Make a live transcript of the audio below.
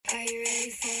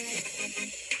ready for it?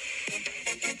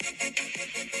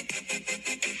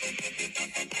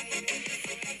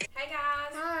 Hey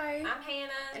guys. Hi. I'm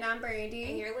Hannah. And I'm Brandy.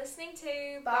 And you're listening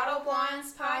to Bottle Bottle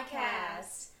Blondes Blondes Podcast.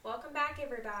 Podcast. Welcome back,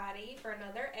 everybody, for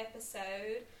another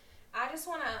episode. I just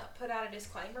want to put out a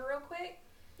disclaimer real quick.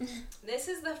 This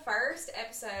is the first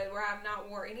episode where I've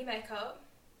not wore any makeup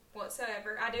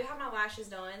whatsoever. I do have my lashes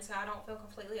done, so I don't feel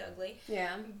completely ugly.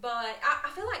 Yeah. But I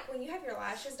feel like when you have your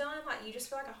lashes done, like, you just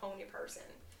feel like a whole new person.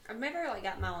 I've never really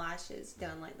got my lashes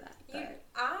done like that.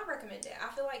 I recommend it.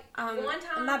 I feel like one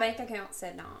time... My bank account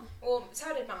said no. Well,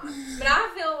 so did mine. But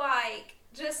I feel like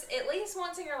just at least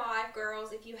once in your life,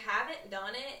 girls, if you haven't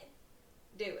done it,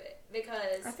 do it.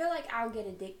 Because... I feel like I'll get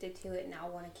addicted to it and I'll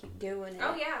want to keep doing it.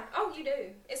 Oh, yeah. Oh, you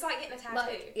do. It's like getting a tattoo.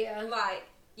 Like, yeah. Like,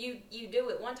 you do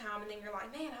it one time and then you're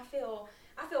like, man, I feel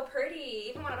pretty.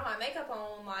 Even when I don't have makeup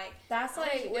on, like... That's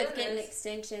like with getting this.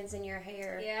 extensions in your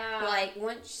hair. Yeah. Like,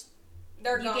 once...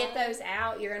 They're you gone. get those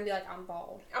out, you're going to be like, I'm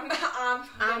bald.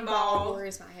 I'm bald.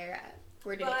 Where's my hair at?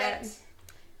 Where did it go?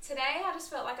 Today, I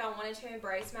just felt like I wanted to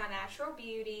embrace my natural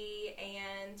beauty,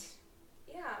 and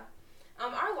yeah.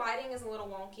 Our lighting is a little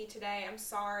wonky today. I'm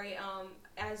sorry.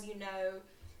 As you know,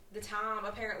 the time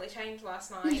apparently changed last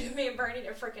night. Me and Bernie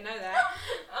didn't freaking know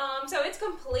that. So it's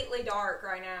completely dark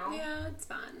right now. Yeah, it's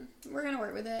fine. We're going to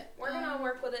work with it. We're going to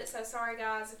work with it, so sorry,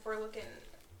 guys, if we're looking...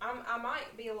 I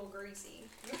might be a little greasy.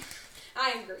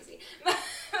 I am greasy,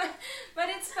 but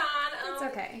it's fine. It's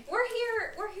okay. We're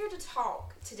here to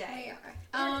talk today. We are.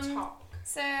 We're here to talk.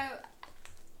 So,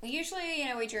 usually,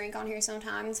 we drink on here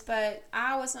sometimes, but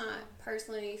I was not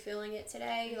personally feeling it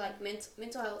today. Like,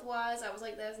 mental health-wise, I was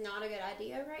like, that's not a good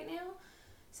idea right now.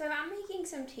 So, I'm making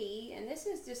some tea, and this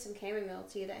is just some chamomile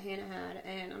tea that Hannah had,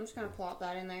 and I'm just going to plop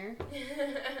that in there,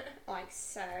 like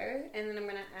so, and then I'm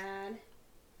going to add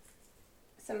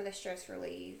some of the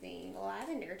stress-relieving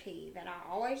lavender tea that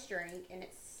I always drink, and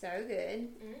it's so good.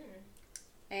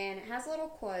 And it has little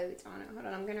quotes on it. Hold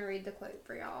on, I'm going to read the quote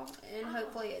for y'all, and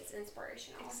hopefully it's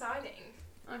inspirational. Exciting.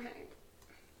 Okay.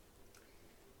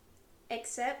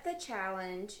 Accept the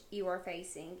challenge you are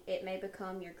facing. It may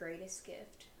become your greatest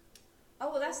gift.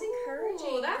 Oh, well, that's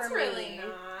encouraging. That's for really me.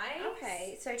 nice.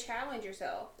 Okay, so challenge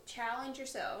yourself. Challenge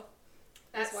yourself.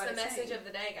 That's what the it's message saying. of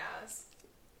the day, guys.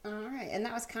 Alright, and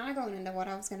that was kind of going into what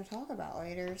I was going to talk about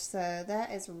later, so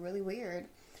that is really weird.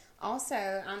 Also,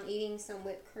 I'm eating some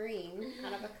whipped cream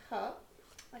out of a cup,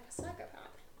 like a psychopath.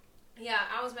 Yeah,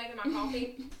 I was making my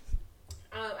coffee.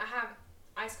 I have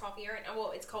iced coffee right now.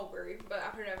 Well, it's cold brew, but I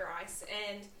put it over ice.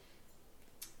 And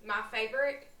my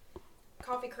favorite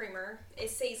coffee creamer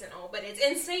is seasonal, but it's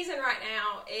in season right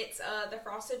now. It's the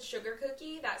frosted sugar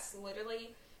cookie. That's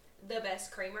literally the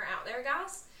best creamer out there,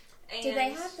 guys. And do they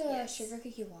have the sugar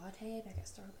cookie latte back at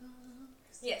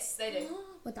Starbucks? Yes, they do.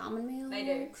 With almond milk? They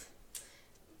do.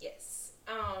 Yes.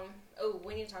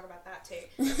 We need to talk about that too.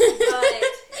 But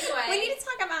anyway, we need to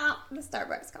talk about the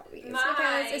Starbucks coffee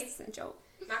because it's essential.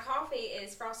 My coffee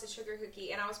is frosted sugar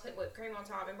cookie, and I was putting whipped cream on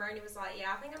top, and Brandy was like,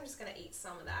 "Yeah, I think I'm just gonna eat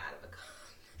some of that out of a cup."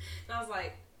 And I was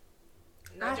like,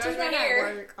 "No I do judgment that here."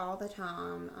 at work all the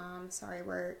time. Sorry,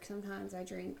 work. Sometimes I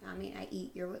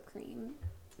eat your whipped cream.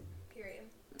 Period.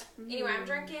 Anyway, I'm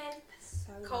drinking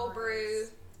cold brew,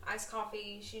 iced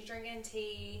coffee. She's drinking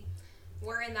tea.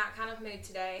 We're in that kind of mood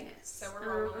today. Yes. So we're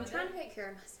rolling I'm with trying it. to take care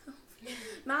of myself.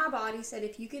 My body said,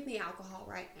 if you give me alcohol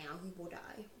right now, you will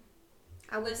die.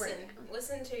 I will break down.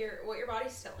 Listen to what your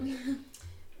body's telling you.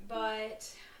 But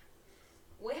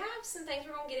we have some things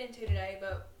we're going to get into today,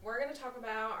 but we're going to talk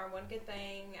about our one good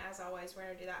thing. As always, we're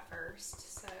going to do that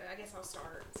first. So I guess I'll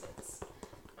start since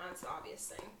mine's the obvious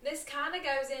thing. This kind of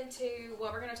goes into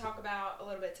what we're going to talk about a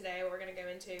little bit today, what we're going to go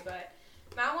into, but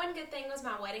my one good thing was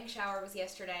my wedding shower was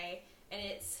yesterday, and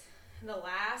it's the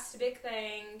last big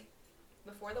thing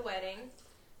before the wedding.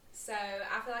 So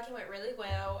I feel like it went really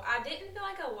well. I didn't feel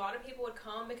like a lot of people would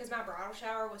come because my bridal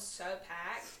shower was so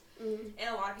packed. And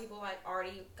a lot of people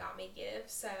already got me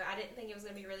gifts, so I didn't think it was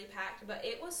going to be really packed, but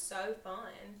it was so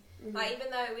fun. Like, even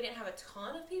though we didn't have a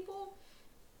ton of people,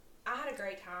 I had a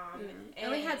great time.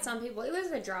 And we had some people, it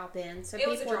was a drop-in, so It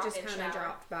was a people just drop-in kind of shower.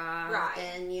 dropped by Right.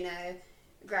 and,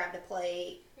 grabbed a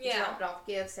plate, dropped off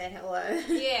gifts, said hello.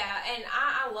 Yeah, and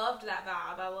I loved that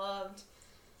vibe. I loved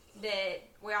that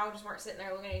we all just weren't sitting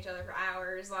there looking at each other for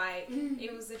hours. Like,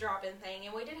 it was the drop-in thing.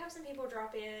 And we did have some people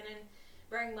drop in and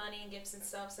bring money and gifts and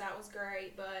stuff, so that was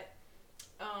great. But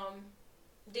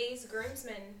Dee's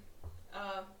groomsmen,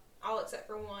 all except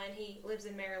for one, he lives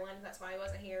in Maryland, that's why he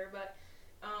wasn't here. But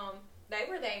they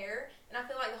were there, and I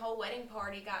feel like the whole wedding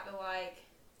party got to,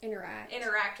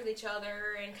 interact with each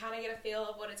other and kind of get a feel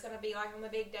of what it's going to be like on the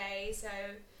big day. So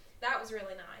that was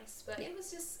really nice. But it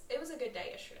was a good day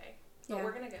yesterday. But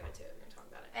we're going to go into it and talk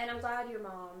about it. And I'm glad your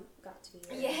mom got to be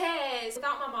there. Yes. I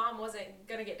thought my mom wasn't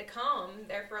going to get to come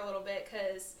there for a little bit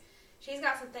because she's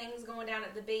got some things going down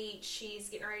at the beach. She's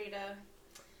getting ready to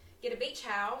get a beach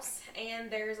house,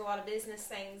 and there's a lot of business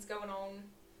things going on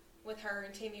with her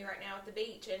and Timmy right now at the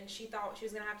beach, and she thought she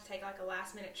was going to have to take like a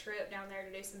last-minute trip down there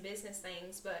to do some business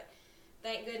things, but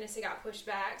thank goodness it got pushed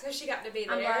back, so she got to be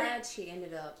there. I'm glad she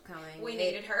ended up coming. We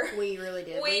needed her. We really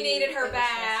did. We needed her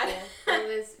bad.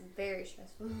 It was very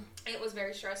stressful. It was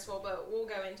very stressful, but we'll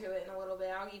go into it in a little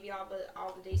bit. I'll give you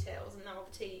all the details and all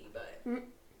the tea, but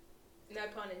no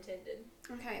pun intended.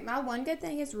 Okay, my one good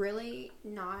thing is really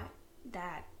not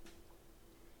that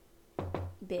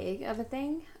big of a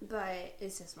thing, but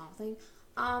it's a small thing.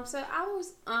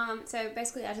 So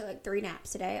basically I took like 3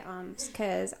 naps today,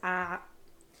 because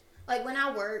like when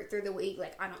I work through the week,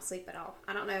 like I don't sleep at all.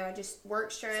 I don't know, I just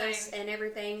work stress and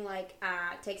everything, like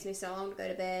it takes me so long to go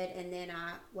to bed, and then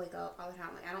I wake up all the time,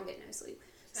 like I don't get no sleep.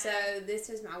 Same. So this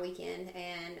is my weekend,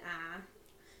 and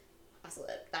I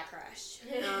slept, I crashed.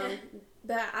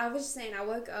 But I was just saying, I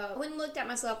woke up, I went and looked at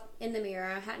myself in the mirror.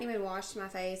 I hadn't even washed my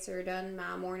face or done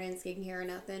my morning skincare or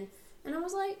nothing. And I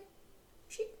was like,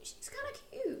 she's kind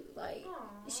of cute. Like,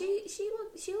 she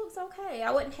looks okay. I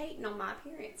wasn't hating on my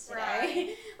appearance today.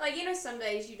 Right. Like, you know, some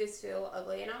days you just feel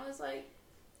ugly. And I was like,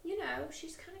 you know,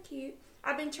 she's kind of cute.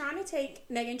 I've been trying to take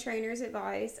Meghan Trainor's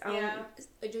advice.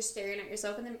 Just staring at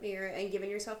yourself in the mirror and giving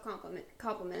yourself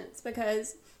compliments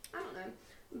because, I don't know.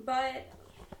 But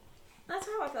that's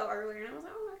how I felt earlier, and I was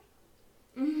like, oh,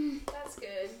 okay. That's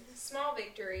good. Small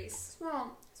victories.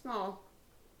 Small,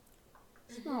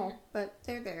 but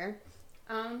they're there.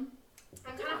 I'm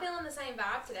kind of feeling the same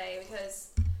vibe today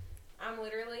because I'm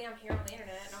here on the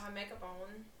internet and I don't have makeup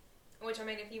on. Which, I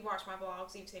mean, if you watch my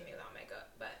vlogs, you've seen me without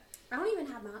makeup, but I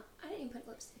didn't even put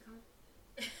lipstick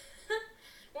on.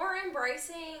 We're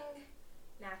embracing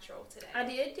natural today. I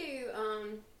did do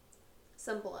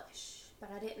some blush. But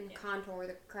I didn't contour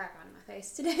the crap out of my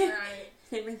face today.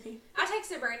 Right. Everything. I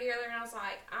texted Brandy earlier and I was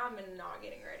like, I'm not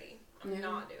getting ready. I'm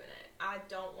not doing it. I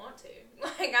don't want to.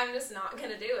 Like, I'm just not going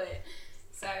to do it.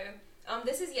 So,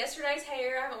 this is yesterday's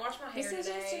hair. I haven't washed my hair today. This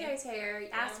is yesterday's hair.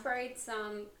 Yeah. I sprayed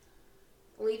some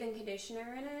leave-in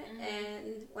conditioner in it,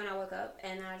 and when I woke up,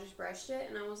 and I just brushed it,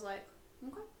 and I was like,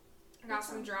 okay. I got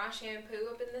some dry shampoo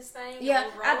up in this thing.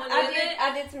 Yeah,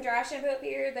 I did some dry shampoo up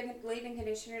here, the leave-in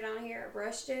conditioner down here. I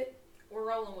brushed it. We're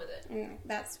rolling with it.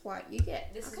 That's what you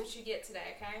get. This is what you get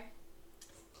today, okay?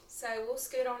 So we'll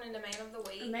scoot on into Man of the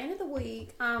Week. Man of the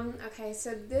Week. Okay,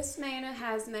 so this man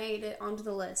has made it onto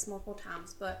the list multiple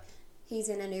times, but he's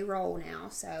in a new role now,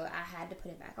 so I had to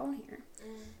put it back on here.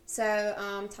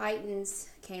 So Titans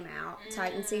came out.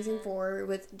 Titans season 4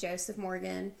 with Joseph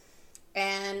Morgan.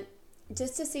 And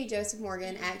just to see Joseph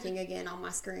Morgan acting again on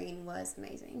my screen was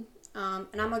amazing. And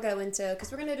I'm going to go into,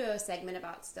 because we're going to do a segment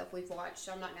about stuff we've watched,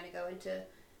 so I'm not going to go into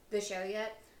the show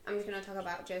yet. I'm just going to talk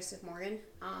about Joseph Morgan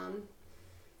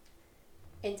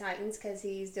in Titans, because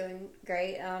he's doing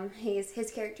great.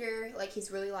 His character, like,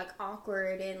 he's really, like,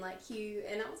 awkward and, like, cute,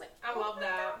 and I was like, I love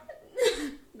that.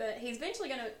 But he's eventually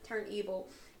going to turn evil,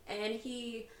 and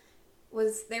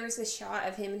there was this shot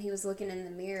of him, and he was looking in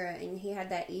the mirror, and he had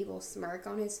that evil smirk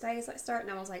on his face, like, starting,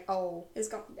 and I was like, oh, it's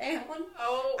going down.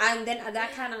 Oh. And then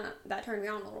that turned me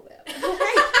on a little bit.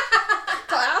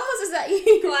 Klaus, is that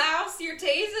you? Klaus, you're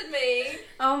teasing me.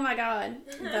 Oh, my God.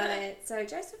 But, so,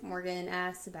 Joseph Morgan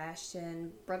as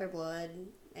Sebastian, Brother Blood,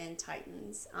 and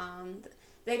Titans.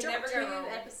 They dropped 2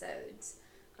 episodes.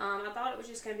 I thought it was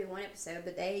just going to be 1 episode,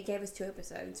 but they gave us 2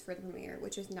 episodes for the premiere,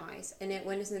 which was nice. And it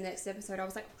went into the next episode. I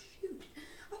was like, oh, shoot.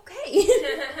 Okay.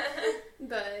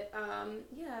 But,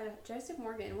 yeah, Joseph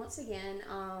Morgan, once again,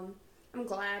 I'm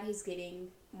glad he's getting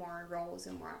more roles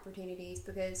and more opportunities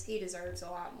because he deserves a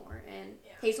lot more. And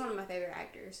he's one of my favorite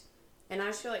actors. And I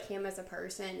just feel like him as a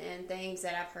person and things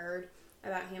that I've heard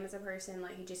about him as a person,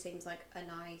 like, he just seems like a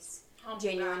nice,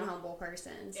 genuine, humble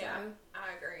person. So. Yeah,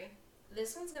 I agree.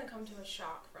 This one's going to come to a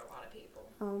shock for a lot of people.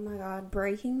 Oh my God,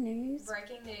 breaking news?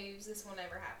 Breaking news, this will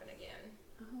never happen again.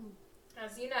 Oh.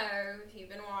 As you know, if you've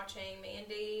been watching, me and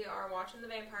Dee are watching the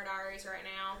Vampire Diaries right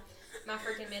now. My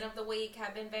freaking Men of the Week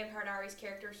have been Vampire Diaries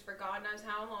characters for God knows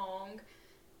how long.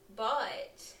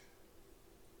 But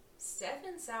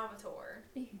Stefan Salvatore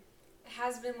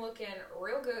has been looking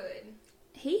real good.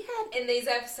 He had... in these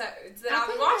episodes that I've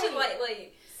been watching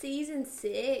lately. Season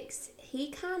 6,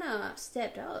 he kind of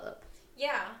stepped up.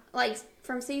 Yeah. Like,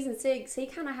 from season 6, he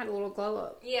kind of had a little glow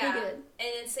up. Yeah. He did.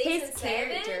 And in season 7... his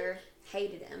character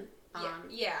hated him.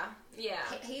 Yeah.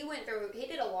 He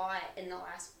did a lot in the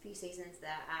last few seasons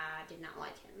that I did not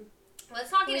like him.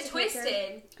 let's not get it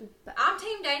twisted. I'm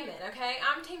Team Damon, okay?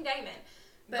 I'm Team Damon.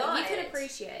 But you can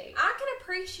appreciate. I can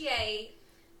appreciate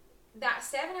that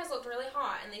Stefan has looked really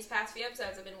hot in these past few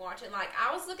episodes I've been watching. Like,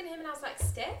 I was looking at him and I was like,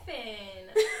 Stefan,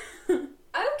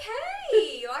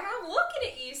 okay. Like, I'm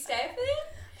looking at you, Stefan.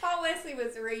 Paul Wesley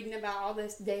was reading about all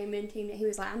this Damon team. He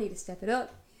was like, I need to step it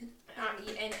up.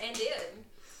 And did.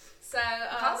 So,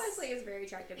 Paul Wesley is a very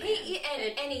attractive man. He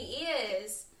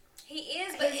is.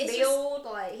 But his build,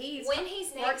 like, when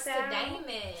he's next to Damon,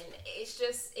 it's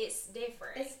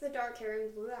different. It's the dark hair and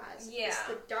the blue eyes. Yeah. It's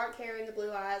the dark hair and the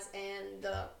blue eyes and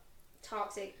the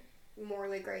toxic,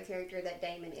 morally gray character that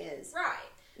Damon is. Right.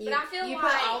 But I feel you like... You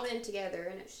put all them together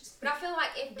and it's just... But I feel like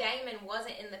if Damon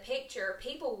wasn't in the picture,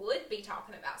 people would be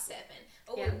talking about Stefan.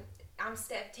 Oh, yeah. I'm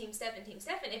Team Stefan.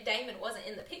 If Damon wasn't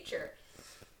in the picture.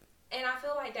 And I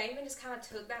feel like Damon just kind of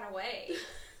took that away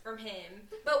from him.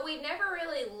 But we've never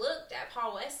really looked at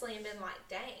Paul Wesley and been like,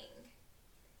 dang.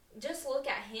 Just look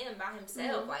at him by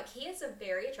himself. Mm-hmm. Like, he is a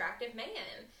very attractive man.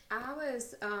 I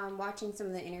was watching some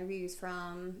of the interviews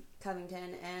from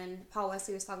Covington, and Paul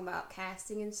Wesley was talking about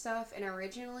casting and stuff, and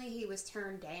originally he was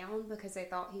turned down because they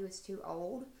thought he was too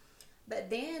old. But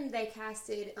then they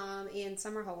casted Ian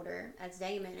Somerhalder as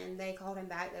Damon, and they called him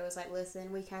back. They was like,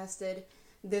 listen, we casted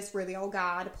this really old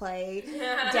guy to play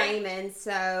Damon,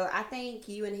 so I think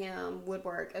you and him would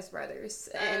work as brothers.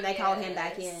 And they called him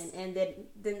back in, and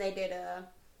then they did a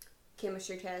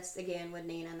chemistry test again with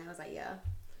Nina, and I was like, yeah,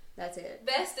 that's it.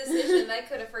 Best decision they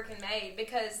could have freaking made,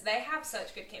 because they have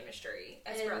such good chemistry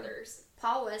as brothers.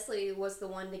 Paul Wesley was the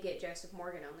one to get Joseph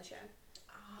Morgan on the show.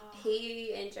 Oh.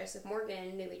 He and Joseph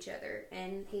Morgan knew each other,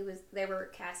 and they were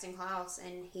casting Klaus,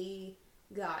 and he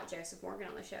got Joseph Morgan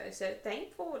on the show. So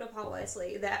thankful to Paul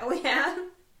Wesley that we have.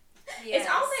 Yes. It's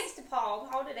all thanks to Paul.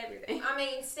 Paul did everything. I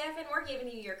mean, Stefan, we're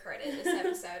giving you your credit this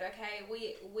episode, okay?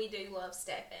 We do love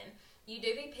Stefan. You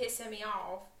do be pissing me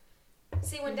off.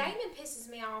 See, when Damon pisses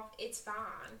me off, it's fine.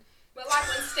 But, like,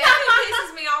 when Stefan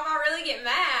pisses me off, I really get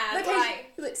mad. Because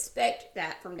you expect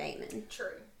that from Damon. True.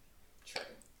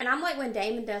 And I'm like, when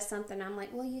Damon does something, I'm like,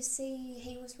 well, you see,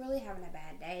 he was really having a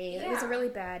bad day. Yeah. It was a really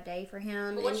bad day for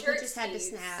him. Well, and he just had to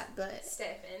snap. But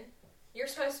Stefan, you're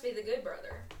supposed to be the good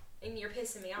brother. And you're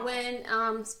pissing me off.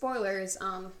 When, spoilers,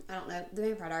 I don't know, The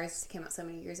Vampire Diaries came out so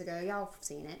many years ago. Y'all have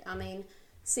seen it. I mean,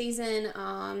 season,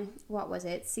 what was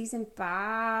it? Season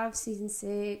 5, season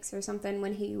 6 or something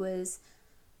when he was,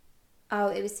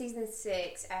 it was season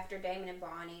 6 after Damon and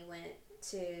Bonnie went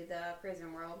to the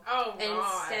prison world. Oh, God. And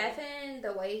Stefan,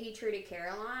 the way he treated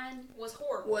Caroline was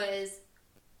horrible.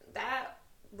 That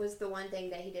was the one thing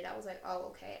that he did. I was like, oh,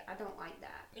 okay, I don't like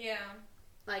that. Yeah.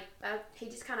 Like, he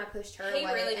just kind of pushed her away. He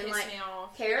really pissed me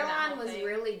off. Caroline was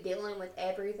really dealing with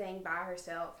everything by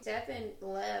herself. Stefan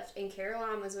left, and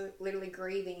Caroline was literally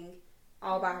grieving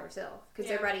all by herself. Because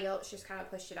everybody else just kind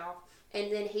of pushed it off. And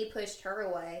then he pushed her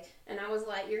away. And I was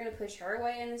like, you're going to push her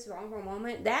away in this vulnerable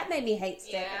moment? That made me hate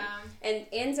Stefan. Yeah. And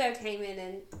Enzo came in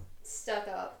and stuck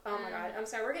up. Oh, my God. I'm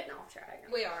sorry. We're getting off track.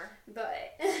 We are.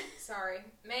 But. Sorry.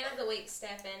 Man of the week,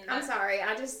 Stefan. I'm sorry.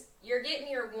 You're getting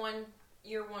your one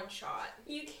shot.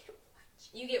 You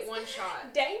get one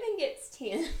shot. Damon gets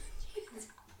 10.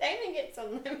 Damon gets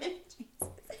unlimited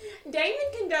chances. Damon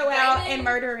can go out and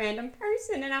murder a random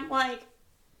person, and I'm like...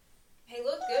 He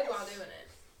looked good while doing it.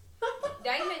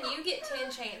 Damon, you get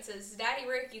 10 chances. Daddy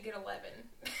Rick, you get 11.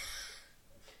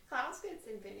 Klaus gets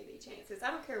infinity chances. I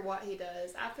don't care what he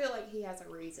does. I feel like he has a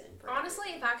reason for Honestly,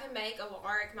 if I could make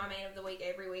Alaric my man of the week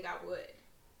every week, I would.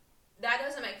 That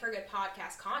doesn't make for good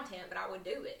podcast content, but I would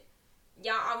do it.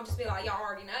 Y'all, I would just be like, y'all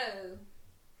already know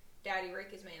Daddy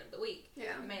Rick is man of the week.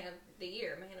 Yeah. Man of the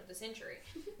year, man of the century.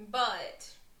 But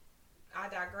I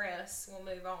digress. We'll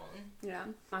move on. Yeah.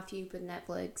 My feud with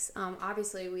Netflix.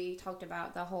 Obviously, we talked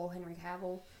about the whole Henry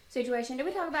Cavill situation. Did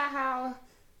we talk about how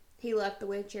he left The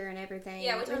Witcher and everything?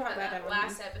 Yeah, we talked about that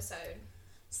last episode.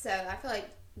 So, I feel like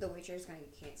The Witcher is going to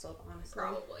get canceled, honestly.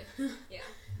 Probably. Yeah.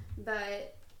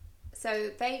 But... So,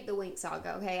 Fate, the Winx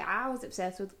saga, okay? I was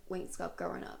obsessed with Winx Club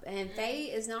growing up. And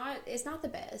Fate it's not the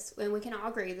best. And we can all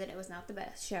agree that it was not the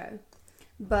best show.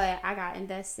 But I got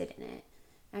invested in it.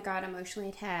 I got emotionally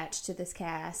attached to this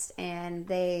cast. And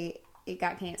it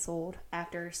got canceled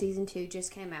after season 2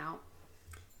 just came out.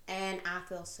 And I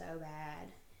feel so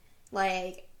bad.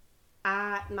 Like,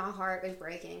 my heart was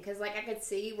breaking. Because, like, I could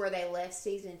see where they left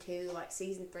season 2. Like,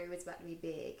 season 3 was about to be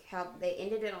big. How they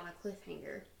ended it on a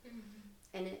cliffhanger.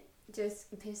 Mm-hmm. And it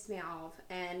just pissed me off.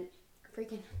 And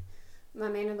freaking my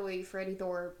man of the week, Freddie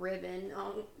Thorpe ribbon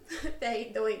on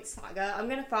the Winx saga. I'm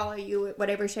gonna follow you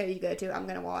whatever show you go to. I'm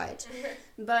gonna watch.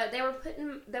 But they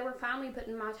were finally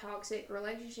putting my toxic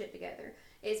relationship together.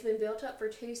 It's been built up for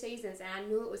 2 seasons, and I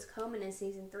knew it was coming in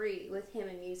season 3 with him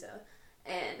and Musa.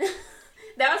 And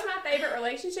that was my favorite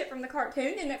relationship from the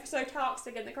cartoon, and they're so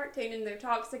toxic in the cartoon, and they're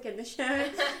toxic in the show.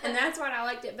 And that's why I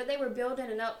liked it. But they were building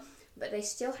it up, but they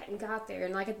still hadn't got there.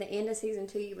 And, like, at the end of season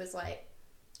 2, you was like,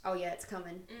 oh, yeah, it's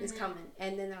coming. It's coming.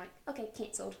 And then they're like, okay,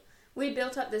 canceled. We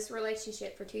built up this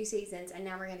relationship for 2 seasons, and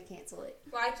now we're going to cancel it.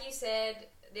 Like you said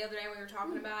the other day when we were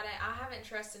talking about it, I haven't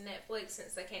trusted Netflix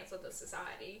since they canceled The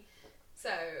Society. So,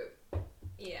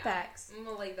 yeah. Facts. I'm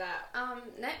going to leave that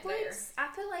Netflix, there. I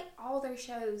feel like all their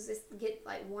shows just get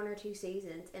like 1 or 2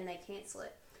 seasons, and they cancel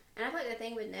it. And I feel like the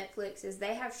thing with Netflix is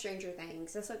they have Stranger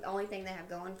Things. That's like the only thing they have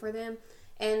going for them.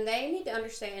 And they need to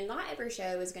understand not every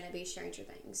show is going to be Stranger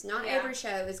Things. Not every show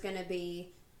is going to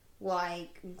be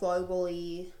like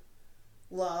globally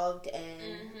loved,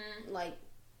 and like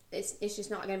it's just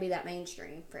not going to be that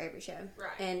mainstream for every show.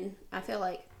 Right. And I feel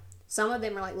like some of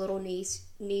them are like little niche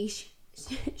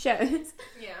shows.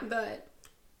 Yeah. But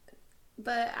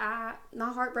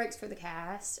my heart breaks for the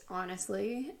cast,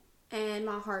 honestly, and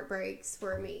my heart breaks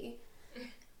for me.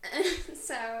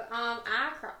 So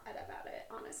I cried about it,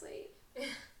 honestly.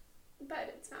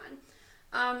 But it's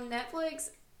fine. Netflix,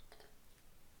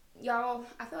 y'all,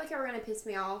 I feel like y'all are going to piss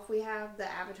me off. We have the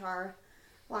Avatar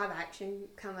live action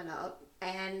coming up,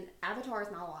 and Avatar is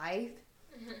my life.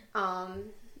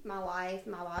 My life,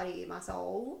 my body, my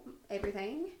soul,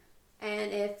 everything.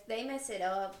 And if they mess it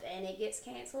up and it gets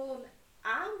canceled,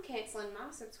 I'm canceling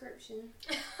my subscription.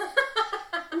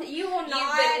 You will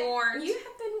not. You've been warned. You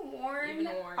have been warned. You've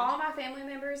been warned. All my family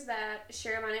members that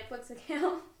share my Netflix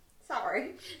account.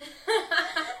 Sorry.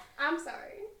 I'm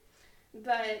sorry.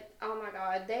 But, oh my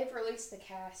God, they've released the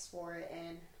cast for it,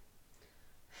 and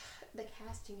the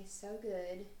casting is so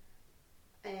good.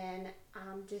 And I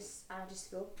just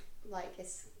feel like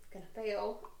it's gonna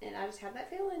fail, and I just have that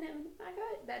feeling in my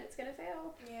gut that it's gonna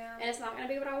fail. Yeah. And it's not gonna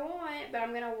be what I want, but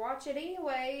I'm gonna watch it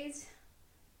anyways.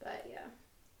 But yeah,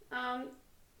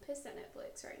 pissed at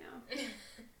Netflix right now.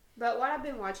 But what I've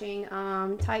been watching,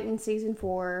 Titan season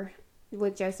 4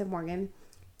 with Joseph Morgan.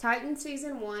 Titan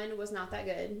season 1 was not that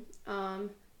good,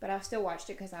 but I still watched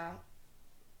it because I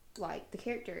like the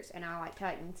characters and I like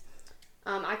Titans.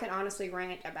 I can honestly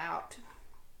rant about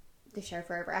the show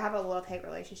forever. I have a love-hate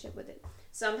relationship with it.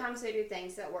 Sometimes they do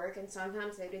things that work, and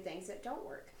sometimes they do things that don't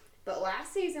work. But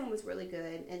last season was really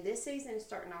good, and this season is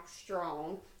starting off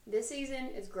strong. This season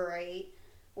is great.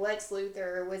 Lex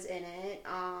Luthor was in it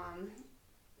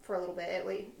for a little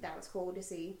bit. That was cool to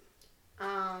see.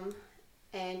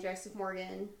 And Joseph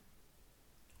Morgan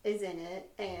is in it,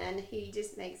 and he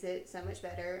just makes it so much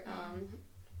better.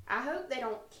 I hope they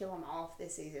don't kill him off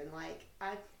this season.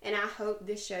 I hope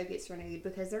this show gets renewed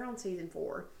because they're on season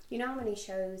 4. You know how many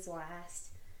shows last?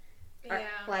 Yeah.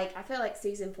 I feel like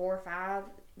season 4 or 5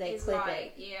 they clip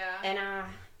it. Yeah. And I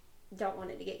don't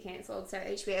want it to get canceled. So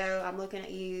HBO, I'm looking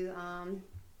at you.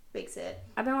 Fix it.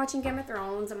 I've been watching Game of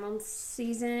Thrones. I'm at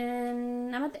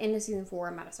the end of season 4.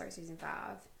 I'm about to start season 5.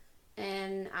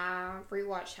 And I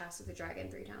rewatched House of the Dragon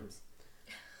 3 times.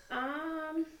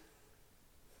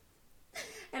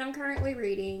 And I'm currently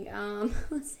reading,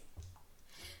 let's see.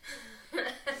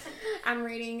 I'm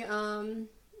reading,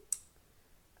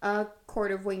 A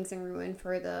Court of Wings and Ruin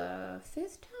for the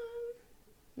 5th time.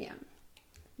 Yeah.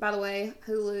 By the way,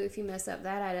 Hulu, if you mess up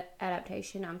that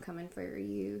adaptation, I'm coming for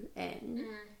you. And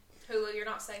Hulu, you're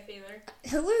not safe either.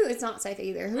 Hulu is not safe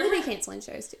either. Hulu be canceling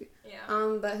shows too. Yeah.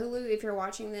 But Hulu, if you're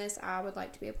watching this, I would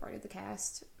like to be a part of the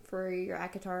cast for your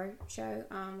Akatar show.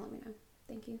 Let me know.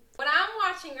 Thank you. What I'm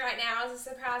watching right now is a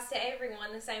surprise to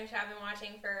everyone. The same show I've been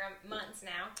watching for months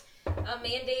now.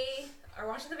 Me and Dee are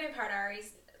watching The Vampire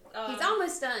Diaries. He's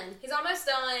almost done. He's almost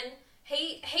done.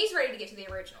 He's ready to get to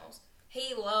the originals.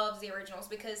 He loves the originals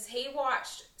because he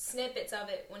watched snippets of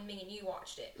it when me and you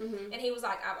watched it. Mm-hmm. And he was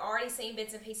like, I've already seen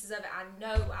bits and pieces of it. I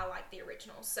know I like the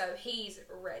originals. So he's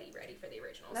ready for the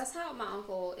originals. That's how my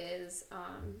uncle is,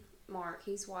 Mark.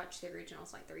 He's watched the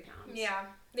originals like 3 times. Yeah.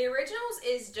 The originals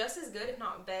is just as good, if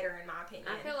not better, in my opinion.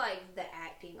 I feel like the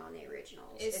acting on the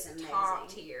originals is amazing. Top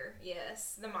tier,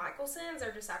 yes. The Michelsons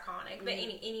are just iconic. But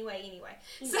anyway.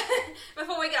 So,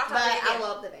 before we get off topic But again, I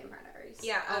love The Vampire Diaries.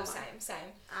 Yeah, same.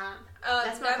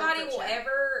 That's my nobody comfort will show.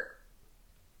 ever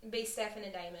be Stefan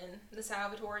and Damon. The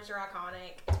Salvatores are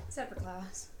iconic. Except for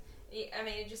Klaus. Yeah, I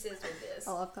mean, it just is what it is.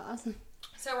 I love Klaus.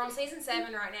 So we're on season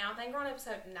 7 right now. I think we're on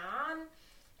episode 9.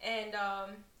 And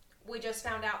we just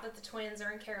found out that the twins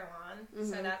are in Caroline.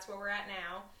 So that's where we're at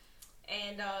now.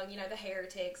 And, the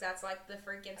Heretics, that's like the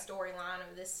freaking storyline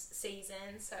of this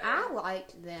season. So I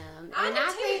liked them. I And did I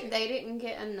too. think they didn't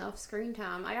get enough screen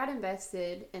time. I got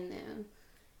invested in them.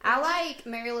 I like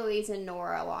Mary Louise and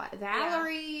Nora a lot.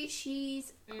 Valerie,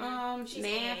 she's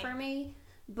meh for me,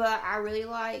 but I really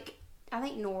like. I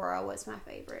think Nora was my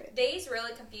favorite. Dee's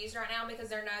really confused right now because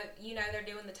they're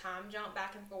doing the time jump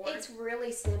back and forth. It's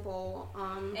really simple.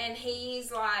 And he's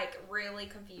like really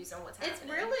confused on what's happening. It's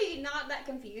really not that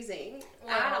confusing.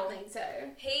 Well, I don't think so.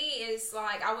 He is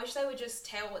like, I wish they would just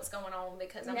tell what's going on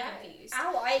because I'm confused.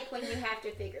 I like when you have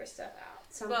to figure stuff out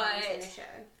sometimes in a show.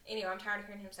 Anyway, I'm tired of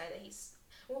hearing him say that he's.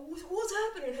 Well, what's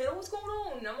happening, Hannah? What's going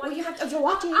on? And I'm like, well, you have to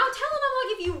watch it. I'll tell him, I'm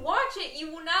like, if you watch it,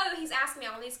 you will know he's asking me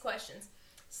all these questions.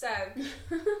 So,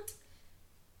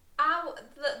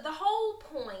 the whole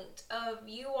point of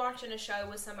you watching a show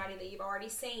with somebody that you've already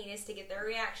seen is to get their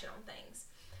reaction on things.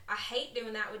 I hate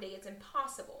doing that with D. It's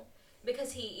impossible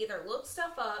because he either looks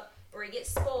stuff up or he gets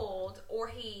spoiled or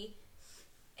he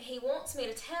wants me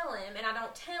to tell him and I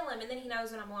don't tell him and then he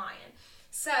knows when I'm lying.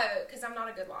 So, because I'm not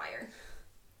a good liar.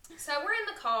 So we're in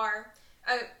the car.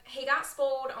 He got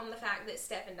spoiled on the fact that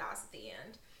Stefan dies at the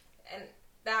end, and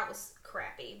that was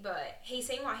crappy, but he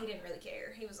seemed like he didn't really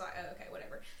care. He was like, oh, okay,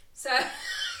 whatever. So,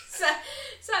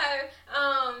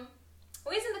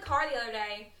 we was in the car the other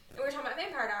day, and we were talking about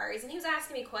Vampire Diaries, and he was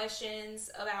asking me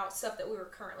questions about stuff that we were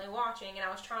currently watching, and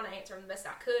I was trying to answer them the best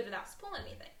I could without spoiling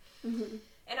anything. Mm-hmm.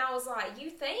 And I was like,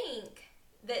 you think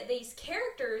that these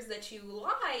characters that you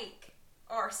like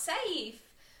are safe,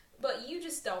 but you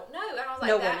just don't know. And I was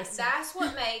like, that's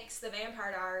what makes the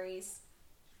Vampire Diaries,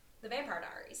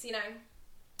 you know?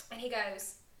 And he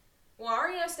goes, well, I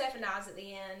already know Stefan dies at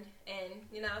the end, and,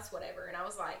 you know, it's whatever. And I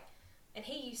was like, and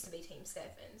he used to be Team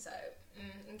Stefan, so,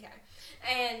 okay.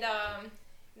 And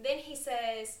then he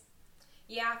says,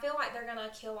 yeah, I feel like they're going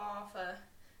to kill off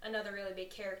another really big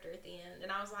character at the end.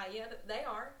 And I was like, yeah, they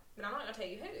are, but I'm not going to tell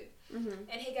you who. Mm-hmm.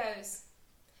 And he goes,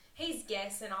 he's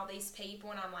guessing all these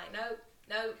people, and I'm like, nope.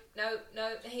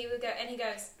 And he would go, and he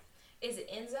goes, is it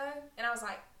Enzo? And I was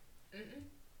like, mm-mm.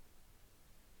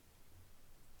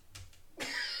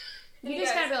 You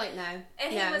just gotta be like, no.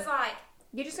 And he was like...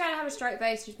 You just gotta have a straight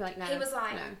face, just be like, no. He was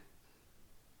like, no.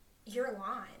 You're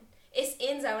lying. It's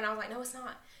Enzo. And I was like, no, it's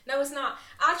not. No, it's not.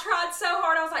 I tried so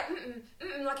hard. I was like,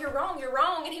 like, you're wrong.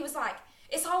 And he was like,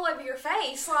 it's all over your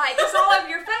face. Like, it's all over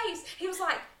your face. He was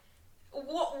like,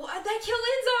 what? They killed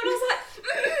Enzo. And I was like,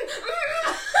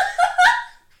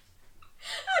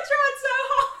 I tried so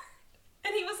hard.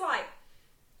 And he was like,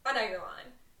 I know you're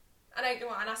lying.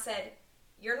 I said,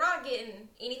 you're not getting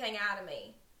anything out of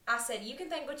me. I said, you can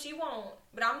think what you want,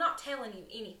 but I'm not telling you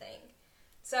anything.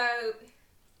 So,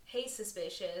 he's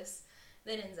suspicious.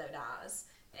 Then Enzo dies.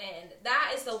 And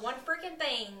that is the one freaking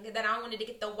thing that I wanted to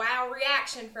get the wow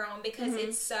reaction from because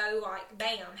it's so, like,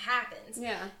 bam, happens.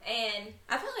 Yeah. And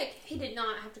I feel like he did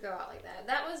not have to go out like that.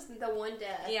 That was the one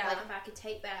death. Yeah. Like, if I could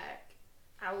take back,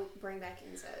 I would bring back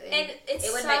Enzo. And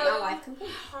it would so make my life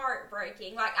complete.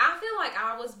 Heartbreaking. Like, I feel like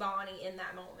I was Bonnie in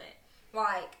that moment.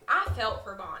 Like, I felt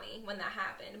for Bonnie when that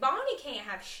happened. Bonnie can't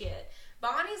have shit.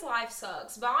 Bonnie's life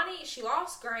sucks. Bonnie, she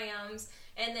lost Grams,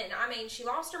 and then, I mean, she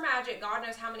lost her magic God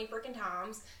knows how many freaking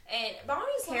times, and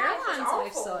Bonnie's Caroline's life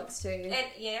life sucks, too. And,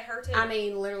 yeah, her too. I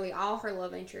mean, literally, all her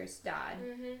love interests died.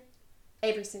 Mm-hmm.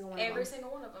 Every single one of them. Every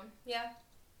single one of them, yeah.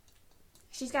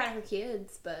 She's got her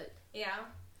kids, but... Yeah.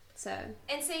 So.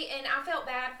 And see, and I felt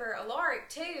bad for Alaric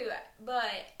too,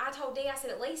 but I told Dee, I said,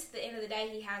 at least at the end of the day,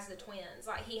 he has the twins.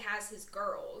 Like, he has his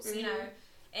girls, you know?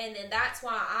 And then that's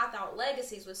why I thought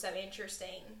Legacies was so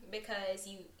interesting, because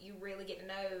you really get to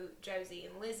know Josie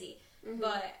and Lizzie.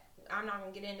 But I'm not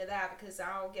going to get into that because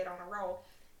I'll get on a roll.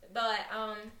 But,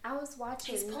 I was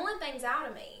watching. He's pulling things out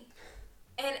of me.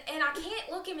 And I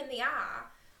can't look him in the eye.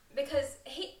 Because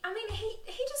he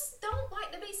just don't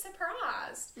like to be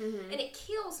surprised. And it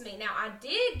kills me. Now, I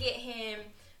did get him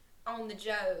on the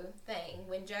Joe thing.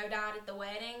 When Joe died at the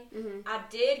wedding, I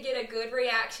did get a good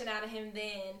reaction out of him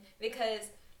then. Because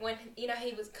when, you know,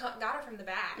 he got her from the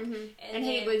back. And then,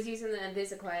 he was using the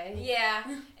Invisiquay. Yeah.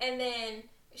 And then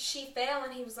she fell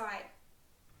and he was like,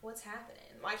 what's happening?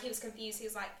 Like, he was confused. He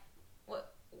was like,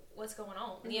 what's going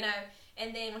on? You know?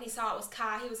 And then when he saw it was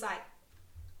Kai, he was like,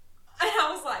 and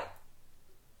I was like...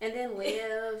 And then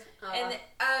Liv. And then,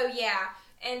 oh, yeah.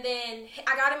 And then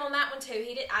I got him on that one, too.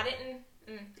 I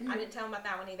didn't tell him about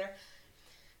that one either.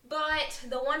 But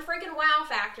the one freaking wow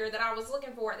factor that I was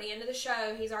looking for at the end of the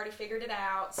show, he's already figured it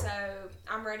out. So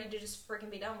I'm ready to just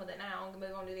freaking be done with it now and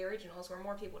move on to the originals where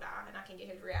more people die. And I can get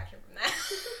his reaction from that.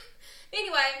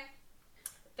 Anyway,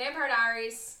 Vampire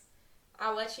Diaries...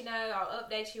 I'll let you know. I'll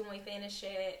update you when we finish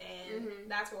it. And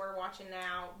that's what we're watching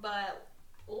now. But...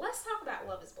 let's talk about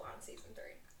Love is Blind Season 3.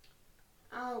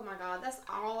 Oh my god, that's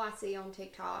all I see on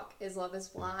TikTok is Love is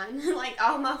Blind. Like,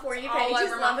 all my For You page all is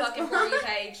over Love my is fucking For Blind. You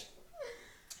page.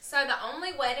 So the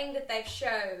only wedding that they've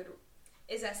showed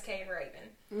is SK and Raven.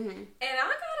 Mm-hmm. And I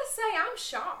gotta say, I'm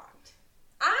shocked.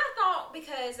 I thought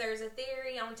because there's a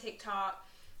theory on TikTok,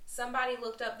 somebody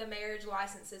looked up the marriage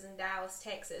licenses in Dallas,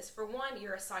 Texas. For one,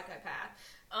 you're a psychopath.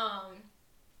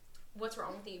 What's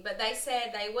wrong with you? But they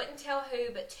said they wouldn't tell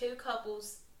who, but 2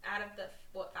 couples out of the,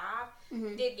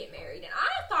 5, did get married. And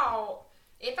I thought,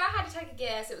 if I had to take a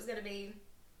guess, it was going to be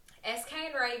SK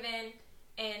and Raven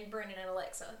and Brendan and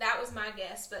Alexa. That was my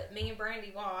guess, but me and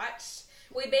Brandy watched.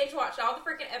 We binge watched all the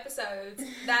freaking episodes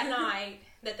that night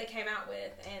that they came out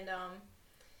with, and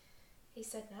he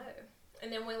said no.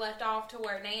 And then we left off to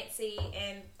where Nancy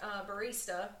and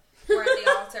Barista were at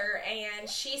the altar, and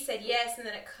she said yes, and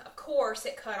then of course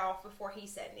it cut off before he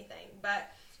said anything.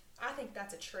 But I think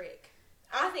that's a trick.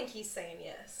 I think he's saying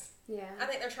yes. Yeah. I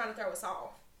think they're trying to throw us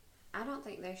off. I don't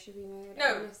think they should be married,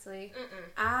 No. honestly. Mm-mm.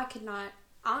 I could not...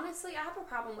 Honestly, I have a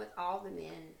problem with all the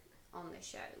men on this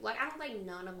show. Like, I don't think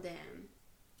none of them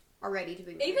are ready to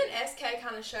be married. Even SK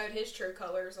kind of showed his true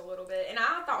colors a little bit, and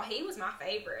I thought he was my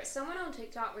favorite. Someone on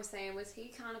TikTok was saying, was he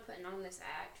kind of putting on this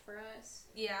act for us?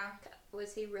 Yeah.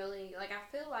 Was he really... Like,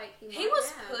 I feel like he He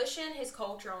was pushing his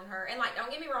culture on her. And, like,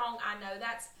 don't get me wrong, I know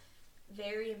that's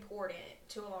very important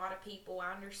to a lot of people.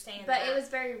 I understand but that. it was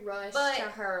very rushed But to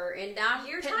her. And I'm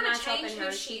you're putting trying to myself change in who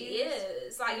her she shoes.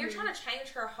 is. Like, you're trying to change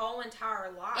her whole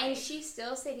entire life. And she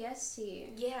still said yes to you.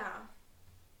 Yeah.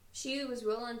 She was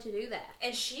willing to do that.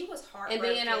 And she was And heartbroken.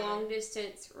 be in a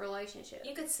long-distance relationship.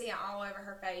 You could see it all over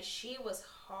her face. She was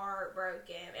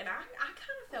heartbroken. And I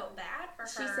kind of felt bad for her.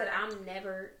 She said, I'm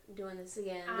never doing this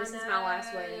again. This is my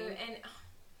last wedding. And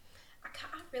I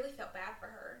really felt bad for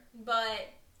her. But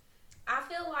I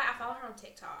feel like I follow her on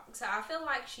TikTok. So I feel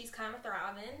like she's kind of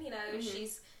thriving. You know,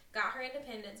 she's got her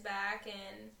independence back.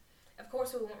 And, of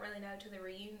course, we won't really know to the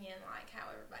reunion, like, how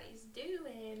everybody's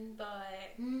doing.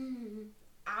 But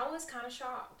I was kind of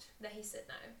shocked that he said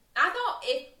no. I thought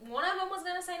if one of them was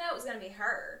going to say no, it was going to be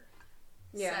her.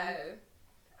 Yeah. So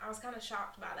I was kind of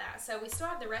shocked by that. So we still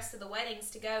have the rest of the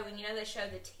weddings to go. And, you know, they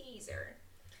showed the teaser.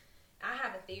 I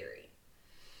have a theory.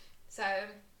 So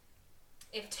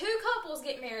if 2 couples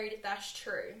get married, if that's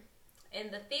true,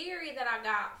 and the theory that I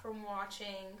got from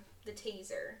watching the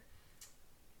teaser,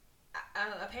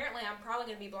 apparently I'm probably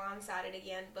going to be blindsided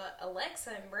again, but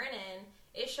Alexa and Brennan,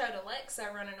 it showed Alexa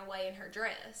running away in her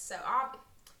dress. So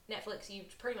Netflix, you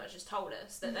pretty much just told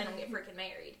us that they don't get freaking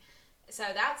married. So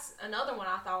that's another one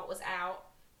I thought was out.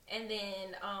 And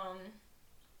then,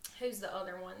 who's the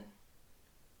other one?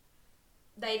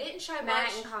 They didn't show Matt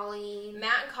much. and Colleen.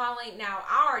 Matt and Colleen. Now,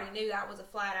 I already knew that was a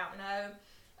flat out no.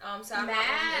 So I'm not going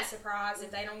to be surprised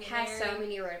if they don't get married. Has so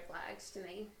many red flags to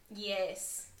me.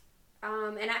 Yes.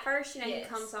 And at first, you know, Yes. he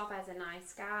comes off as a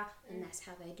nice guy, and that's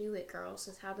how they do it, girls.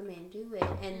 That's how the men do it.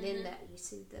 And then that you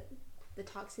see the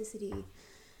toxicity.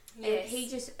 Yes. And he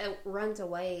just runs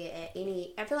away at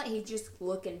any... I feel like he's just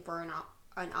looking for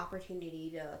an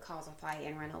opportunity to cause a fight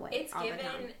and run away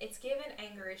It's given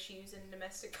anger issues and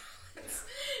domestic violence.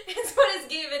 It's what it's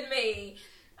given me.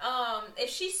 If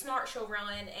she's smart, she'll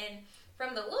run. And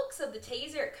from the looks of the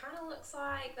teaser, it kind of looks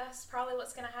like that's probably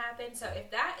what's going to happen. So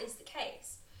if that is the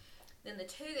case, then the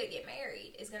 2 that get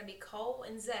married is going to be Cole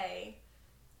and Zay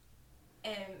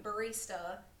and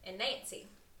Barista and Nancy.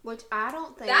 Which I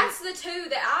don't think... That's the 2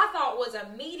 that I thought was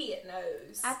immediate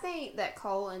no's. I think that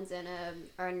Cole and Zena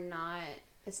are not...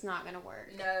 It's not going to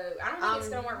work. No, I don't think it's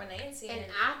going to work with Nancy. And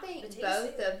I think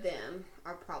both of them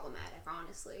are problematic,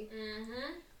 honestly.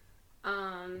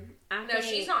 No,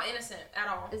 she's not innocent at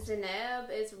all.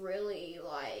 Zeneb is really,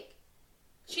 like...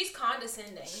 She's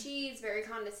condescending. She's very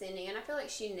condescending, and I feel like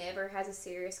she never has a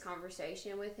serious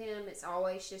conversation with him. It's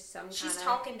always just some kind of... She's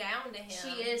talking down to him.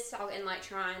 She is talking, like,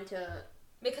 trying to...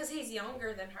 Because he's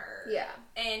younger than her. Yeah.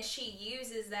 And she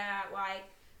uses that, like...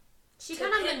 She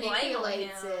kind of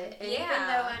manipulates it. And even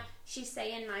though she's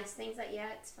saying nice things, like, yeah,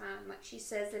 it's fine. Like, she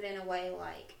says it in a way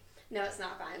like, no, it's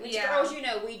not fine. Which girls, you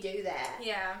know, we do that.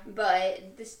 Yeah.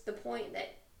 But the point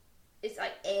that it's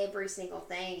like every single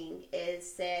thing is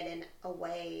said in a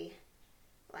way,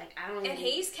 like, I don't even... And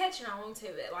he's catching on to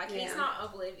it. Like, he's not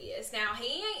oblivious. Now,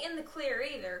 he ain't in the clear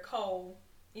either, Cole.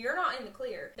 You're not in the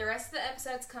clear. The rest of the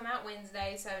episodes come out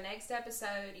Wednesday, so next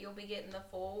episode, you'll be getting the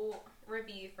full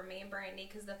review from me and Brandy,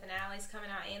 because the finale's coming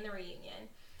out and the reunion.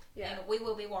 Yeah. And we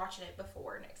will be watching it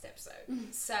before next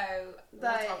episode. So,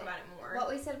 we'll talk about it more. What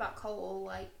we said about Cole,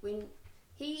 like, when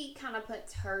he kind of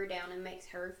puts her down and makes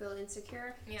her feel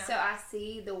insecure. Yeah. So I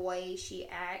see the way she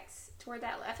acts toward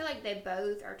that. I feel like they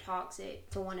both are toxic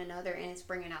to one another, and it's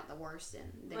bringing out the worst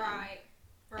in them. Right.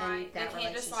 Right. and that they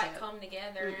can't just, like, come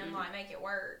together Mm-mm. and, like, make it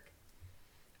work.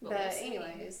 But we'll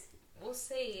anyways. We'll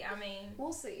see. I mean...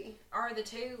 We'll see. Are the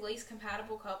two least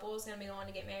compatible couples going to be the one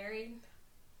to get married?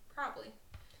 Probably.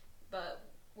 But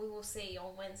we will see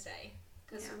on Wednesday.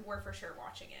 Because we're for sure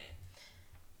watching it.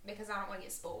 Because I don't want to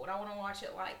get spoiled. I want to watch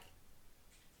it, like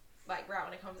right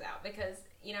when it comes out. Because,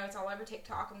 you know, it's all over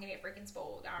TikTok. I'm going to get freaking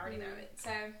spoiled. I already know it.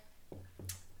 So,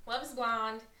 Love is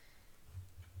Blind.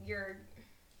 You're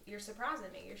surprising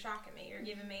me. You're shocking me. You're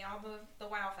giving me all the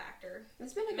wow factor.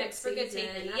 It's been a Makes good for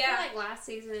season. good TV. I feel like last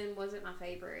season wasn't my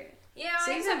favorite. Yeah,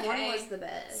 season okay. 1 was the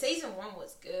best. Season 1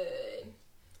 was good.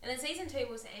 And then season 2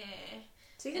 was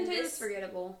Season 2 was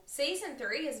forgettable. Season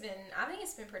 3 has been, I think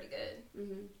it's been pretty good.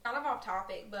 Mm-hmm. Kind of off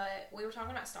topic, but we were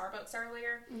talking about Starbucks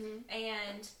earlier. Mm-hmm.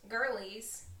 And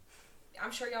girlies,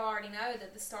 I'm sure y'all already know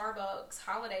that the Starbucks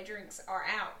holiday drinks are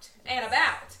out and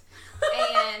about.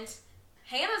 And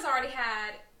Hannah's already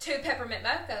had 2 peppermint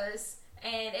mochas,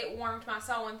 and it warmed my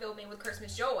soul and filled me with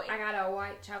Christmas joy. I got a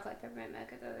white chocolate peppermint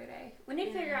mocha the other day. We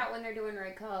need to figure out when they're doing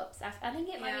red cups. I think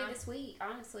it might be this week,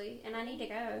 honestly, and I need to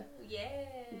go. Yes.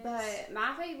 But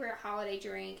my favorite holiday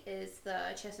drink is the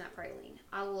chestnut praline.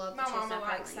 I love the chestnut praline. My mama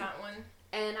likes that one.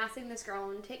 And I seen this girl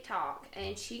on TikTok,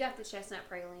 and she got the chestnut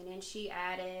praline, and she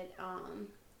added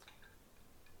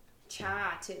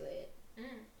chai to it,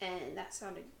 and that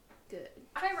sounded good.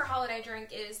 My favorite holiday drink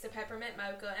is the peppermint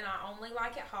mocha, and I only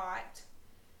like it hot.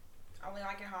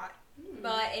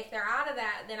 But if they're out of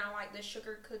that, then I like the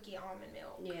sugar cookie almond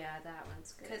milk. Yeah, that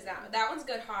one's good. Because that one's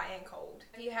good hot and cold.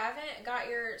 If you haven't got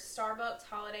your Starbucks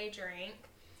holiday drink,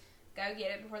 go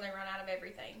get it before they run out of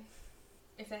everything.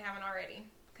 If they haven't already.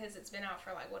 Because it's been out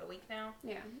for like, what, a week now?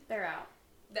 Yeah, they're out.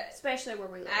 Especially where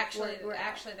we live. Actually,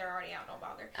 they're already out. Don't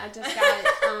bother. I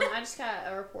just got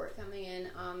a report coming in.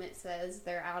 It says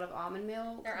they're out of almond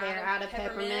milk. They're out of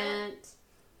peppermint.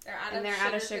 They're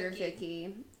out of sugar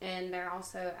cookie. And they're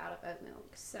also out of oat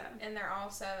milk. So. And they're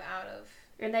also out of.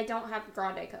 And they don't have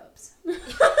grande cups.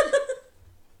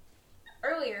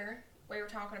 Earlier, we were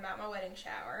talking about my wedding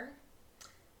shower,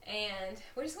 and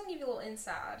we're just gonna give you a little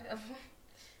inside of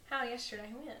how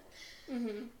yesterday went.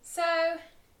 Mm-hmm. So,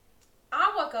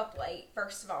 I woke up late,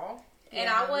 first of all, and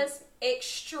I was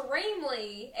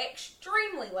extremely,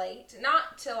 extremely late.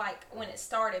 Not to, like, when it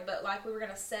started, but, like, we were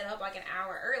going to set up, like, an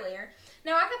hour earlier.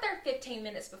 No, I got there 15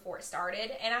 minutes before it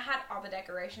started, and I had all the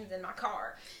decorations in my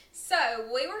car. So,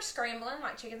 we were scrambling,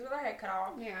 like chickens with our head cut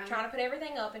off, trying to put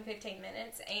everything up in 15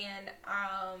 minutes, and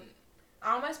I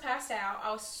almost passed out.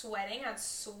 I was sweating. I had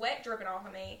sweat dripping off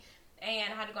of me.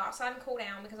 And I had to go outside and cool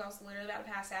down because I was literally about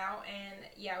to pass out. And,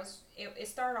 yeah, it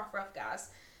started off rough, guys.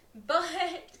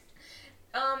 But,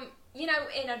 you know,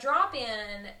 in a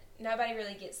drop-in, nobody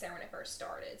really gets there when it first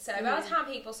started. So, by the time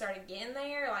people started getting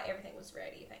there, like, everything was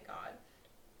ready, thank God.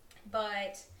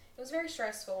 But it was very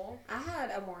stressful. I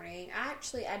had a morning. I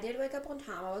did wake up on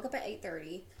time. I woke up at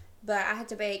 8:30. But I had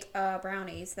to bake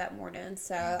brownies that morning.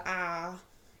 So, I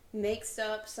mixed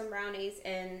up some brownies,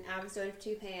 and I was doing it for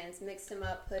 2 pans. Mixed them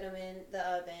up, put them in the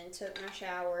oven, took my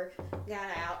shower, got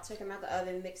out, took them out the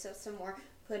oven, mixed up some more,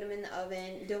 put them in the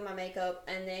oven, doing my makeup,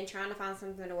 and then trying to find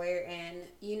something to wear. And,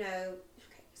 you know,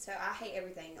 okay, so I hate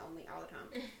everything on me all the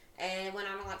time. And when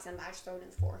I don't like something, I just throw it in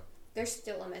the floor. There's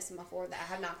still a mess in my floor that I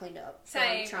have not cleaned up.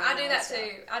 Same. I do that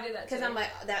too. Because I'm like,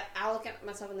 I look at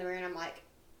myself in the mirror and I'm like,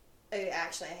 oh,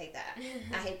 actually, I hate that.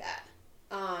 I hate that.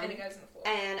 And it goes in the floor.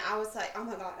 And I was like, oh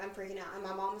my God, I'm freaking out. And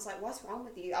my mom was like, what's wrong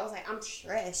with you? I was like, I'm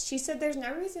stressed. She said, there's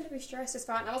no reason to be stressed. It's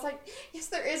fine. And I was like, yes,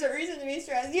 there is a reason to be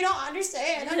stressed. You don't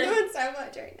understand. I'm doing so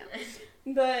much right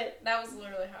now. But that was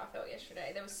literally how I felt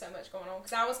yesterday. There was so much going on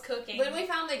because I was cooking. When we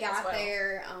finally got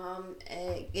there,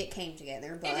 it came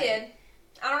together. But it did.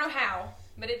 I don't know how,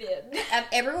 but it did.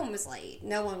 Everyone was late.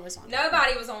 No one was on time.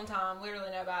 Nobody was on time. Literally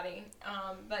nobody.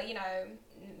 But, you know,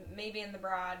 me being the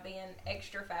bride, being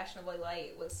extra fashionably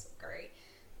late was great.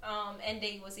 And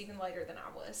Dee was even later than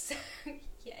I was.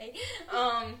 Yay.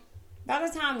 By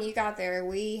the time you got there,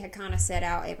 we had kind of set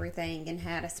out everything and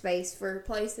had a space for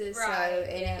places. Right,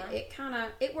 so,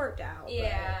 it worked out.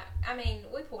 Yeah. But. I mean,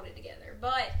 we pulled it together.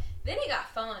 But then it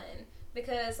got fun.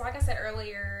 Because, like I said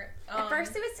earlier... at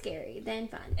first it was scary, then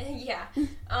fun. Yeah.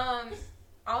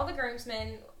 All the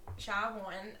groomsmen, shy of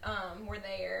one, were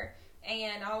there.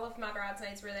 And all of my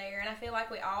bridesmaids were there. And I feel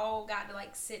like we all got to,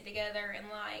 like, sit together and,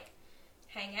 like,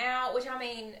 hang out. Which, I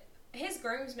mean, his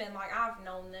groomsmen, like, I've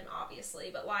known them,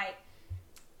 obviously. But, like,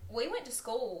 we went to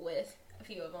school with a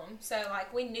few of them. So,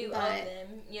 like, we knew of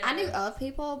them. You know? I knew of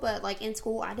people, but, like, in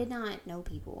school, I did not know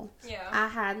people. Yeah. I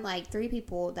had, like, 3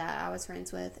 people that I was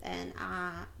friends with. And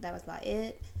that was about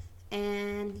it.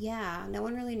 And, yeah, no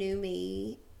one really knew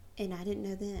me. And I didn't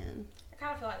know them.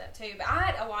 kind of feel like that too. But I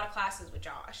had a lot of classes with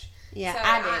Josh. Yeah, so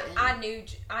I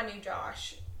did. I knew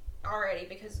Josh already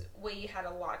because we had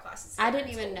a lot of classes. I didn't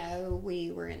even know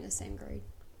we were in the same grade.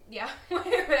 Yeah, we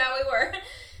were.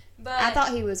 But I thought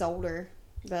he was older,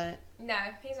 but no,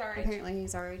 he's our age. Apparently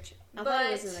he's our age. I thought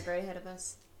he was in the grade ahead of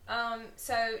us.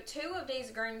 So 2 of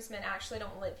these groomsmen actually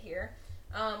don't live here.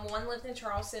 One lives in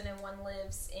Charleston and one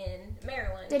lives in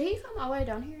Maryland. Did he come all the way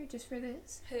down here just for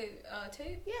this? Who?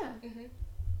 2? Yeah. Mhm.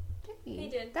 Dang. He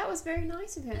did. That was very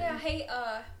nice of him. Yeah,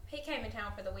 he came in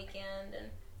town for the weekend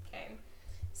and came.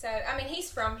 So I mean,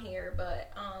 he's from here,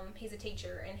 but he's a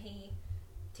teacher and he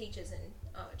teaches in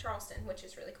Charleston, which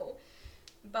is really cool.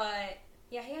 But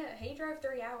yeah, he drove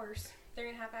 3.5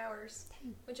 hours,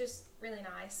 Dang. which is really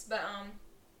nice. But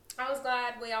I was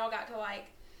glad we all got to like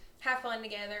have fun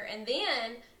together. And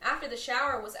then after the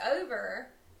shower was over,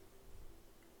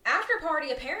 after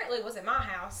party apparently was at my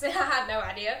house, and I had no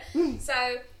idea.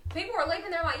 So people were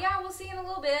leaving. They're like, "Yeah, we'll see you in a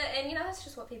little bit," and that's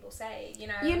just what people say,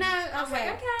 okay. I was like,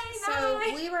 okay, so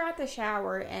bye. we were at the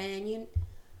shower, and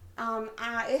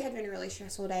it had been a really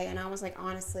stressful day, and I was like,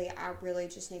 honestly, I really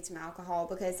just need some alcohol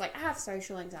because like I have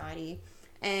social anxiety,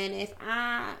 and if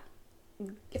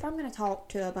I'm going to talk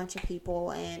to a bunch of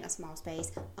people in a small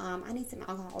space, I need some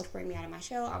alcohol to bring me out of my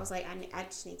shell. I was like, I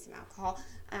just need some alcohol.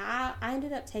 I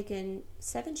ended up taking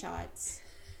 7 shots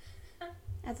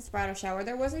at the bridal shower.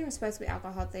 There wasn't even supposed to be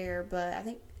alcohol there, but I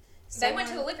think they went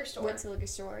to the liquor store. Went to the liquor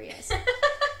store, yes.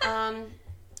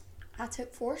 I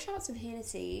took 4 shots of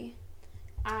Hennessy.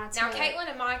 Now, Caitlin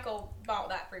and Michael bought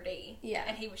that for D. Yeah.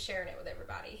 And he was sharing it with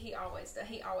everybody. He always does.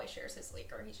 He always shares his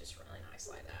liquor. He's just really nice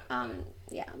like that.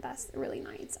 Yeah, that's really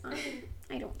nice.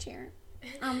 I don't share.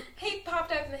 He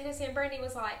popped open the Hennessy and Brandy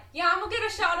was like, "Yeah, I'm gonna get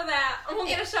a shot of that. I'm gonna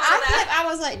get a shot of that." I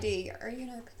was like, D, are you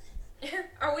gonna open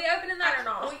that? Are we opening that or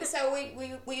not?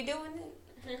 We doing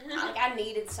it? Like, I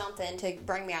needed something to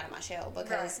bring me out of my shell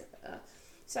because. Right.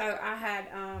 So I had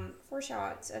 4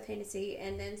 shots of Hennessy,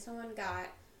 and then someone got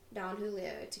Don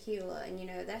Julio tequila,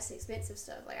 and that's expensive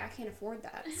stuff. Like, I can't afford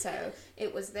that. So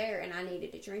it was there, and I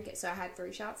needed to drink it. So I had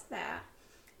 3 shots of that,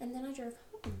 and then I drove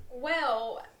home.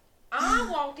 Well, I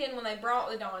walked in when they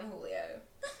brought the Don Julio,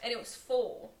 and it was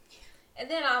full. And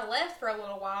then I left for a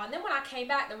little while, and then when I came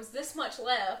back, there was this much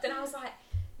left, and I was like,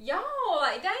 y'all,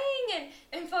 like, dang.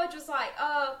 And Fudge was like,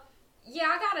 yeah,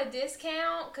 I got a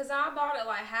discount because I bought it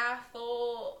like half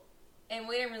full, and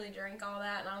we didn't really drink all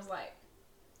that. And I was like,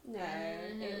 no,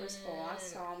 it was full.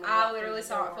 I literally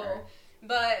saw it full.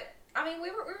 But I mean,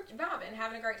 we were vibing,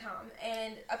 having a great time,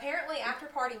 and apparently after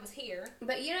party was here.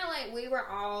 But like we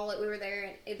were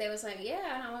there, and they was like,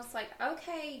 yeah, and I was like,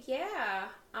 okay, yeah,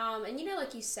 and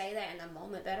like you say that in the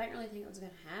moment, but I didn't really think it was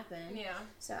gonna happen. Yeah.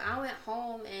 So I went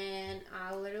home and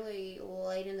I literally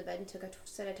laid in the bed and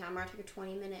set a timer. I took a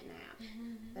 20-minute nap.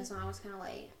 Mm-hmm. That's when I was kind of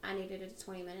late. I needed a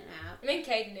 20-minute nap. Me and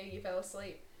Caden knew you fell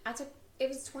asleep. It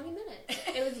was 20 minutes.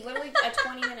 It was literally a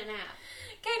 20-minute nap.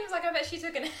 Caden was like, I bet she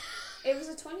took a nap. It was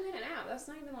a 20-minute nap. That's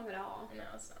not even long at all. No,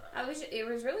 it's not. It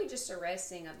was really just a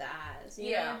resting of the eyes. You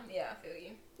yeah, know? Yeah, I feel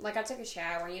you. Like, I took a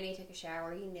shower. You need to take a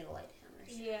shower. You need to lay down or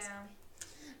something. Yeah.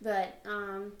 But,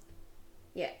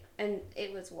 yeah. And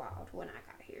it was wild when I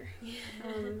got here.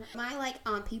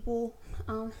 My, people,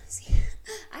 see,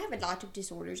 I have adoptive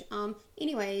disorders.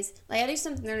 Anyways, I do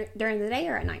something during the day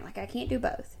or at night. Like, I can't do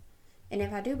both. And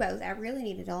if I do both, I really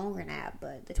needed a longer nap,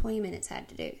 but the 20 minutes had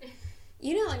to do.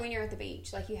 Like when you're at the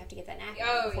beach, like you have to get that nap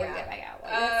before you get back out.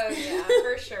 Yeah,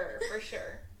 for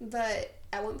sure. But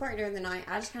at one point during the night,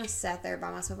 I just kind of sat there by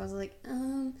myself. I was like,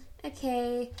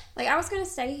 okay. Like, I was going to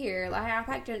stay here. Like, I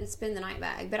packed it and spend the night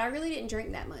bag, but I really didn't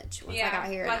drink that much once I got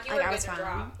here. Like, you were I was fine.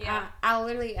 Drop. Yeah.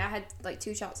 I had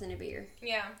 2 shots in a beer.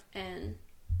 Yeah. And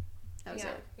that was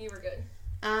it. You were good.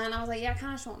 And I was like, yeah, I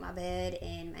kind of just want my bed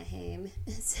and my home.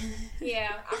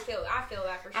 Yeah, I feel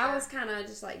that for sure. I was kind of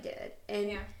just dead.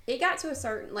 And it got to a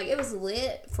certain, it was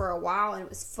lit for a while and it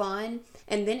was fun.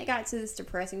 And then it got to this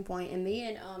depressing point, and me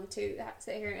and two had to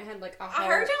sit here and had a whole I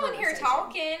heard y'all in here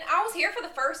talking. I was here for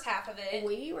the first half of it.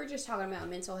 We were just talking about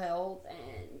mental health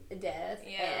and death.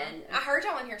 Yeah. And I heard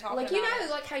y'all in here talking about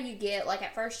it. How you get,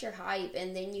 at first you're hype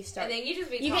and then you start. And then you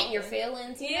just be talking. You talking. get in your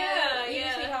feelings. You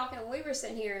just be talking. We were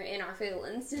sitting here in our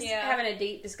feelings, just having a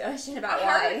deep discussion about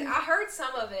life. I heard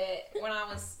some of it when I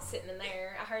was sitting in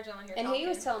there. I heard y'all in here talking. And he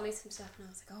was telling me some stuff, and I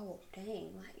was like, oh,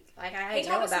 dang. I had he to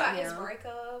know about his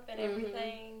breakup and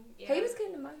everything. Yeah. He was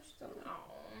getting emotional.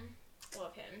 Oh,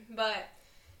 love him. But,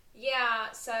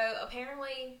 yeah, so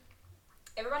apparently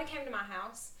everybody came to my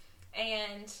house,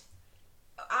 and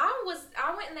I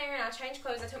went in there and I changed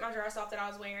clothes. I took my dress off that I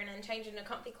was wearing and changed into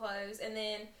comfy clothes, and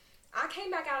then I came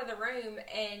back out of the room,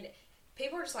 and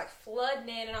people were just like flooding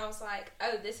in, and I was like,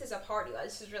 oh, this is a party. Like,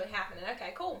 this is really happening.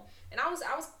 Okay, cool. And I was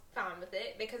fine with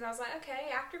it because I was like, okay,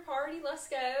 after party, let's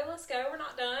go. We're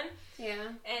not done. Yeah.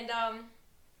 And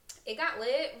it got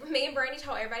lit. Me and Brandy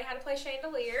taught everybody how to play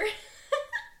Chandelier.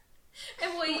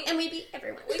 and we beat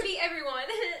everyone. We beat everyone.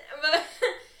 but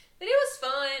it was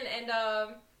fun. And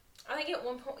I think at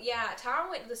one point, Ty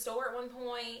went to the store at one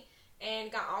point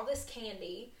and got all this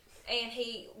candy. And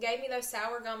he gave me those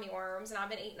sour gummy worms, and I've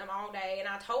been eating them all day. And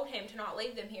I told him to not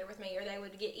leave them here with me, or they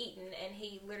would get eaten. And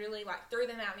he literally like threw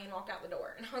them at me and walked out the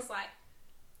door. And I was like,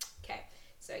 okay.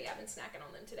 So yeah, I've been snacking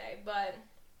on them today. But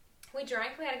we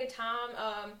drank. We had a good time.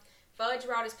 Fudge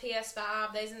brought his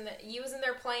PS5. You was in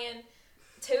there playing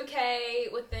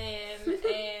 2K with them,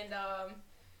 and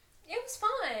it was fun.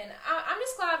 I'm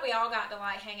just glad we all got to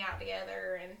like hang out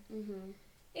together, and. Mm-hmm.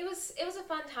 It was a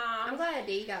fun time. I'm glad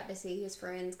D got to see his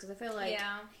friends because I feel like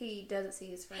he doesn't see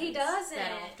his friends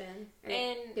that often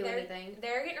and do anything.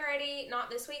 They're getting ready, not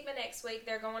this week but next week.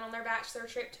 They're going on their bachelor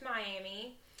trip to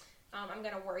Miami. I'm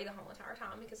going to worry the whole entire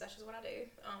time because that's just what I do.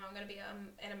 I'm going to be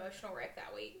an emotional wreck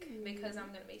that week because I'm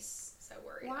going to be so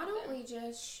worried. Why don't we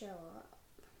just show up?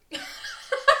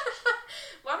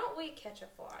 Why don't we catch a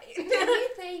flight? What do you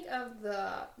think of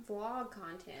the vlog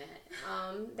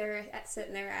content? They're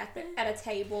sitting there at a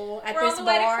table at We're this on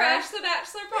the bar. way to crash the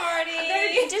bachelor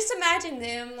party. Just imagine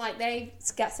them like they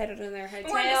got settled in their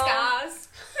hotel. We're in disguise.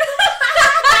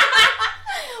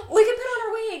 We can put on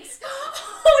our wigs.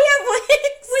 We have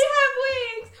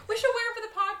wigs. We should wear it for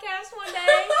the podcast one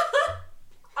day.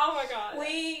 Oh my god.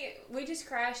 We just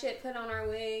crash it, put on our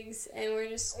wigs, and we're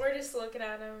just looking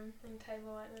at them on the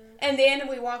table like that. And then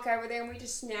we walk over there and we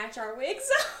just snatch our wigs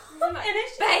off. Like, and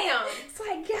it's bam! It's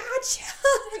like, gotcha.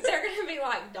 They're gonna be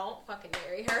like, don't fucking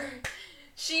marry her.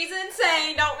 She's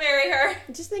insane, don't marry her.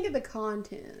 Just think of the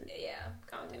content. Yeah,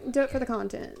 content. Do it for the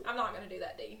content. I'm not gonna do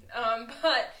that, D.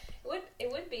 But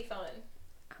it would be fun.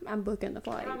 I'm booking the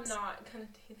flights. I'm not gonna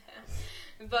do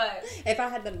that. But if I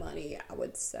had the money, I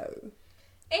would so.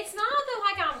 It's not that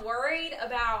like I'm worried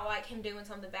about like him doing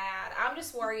something bad. I'm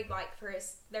just worried like for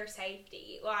their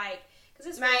safety, like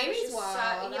because Miami's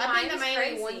wild. I've been to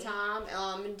Miami crazy. one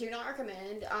time. Do not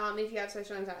recommend. If you have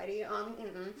social anxiety.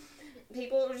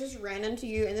 People will just run into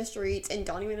you in the streets and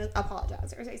don't even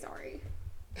apologize or say sorry.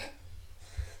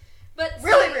 But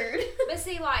really rude. But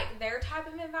see, like their type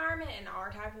of environment and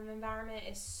our type of environment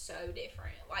is so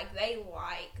different. Like they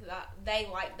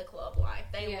like the club life.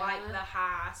 They like the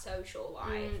high social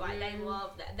life. Mm-hmm. Like they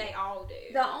love that. They all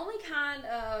do. The only kind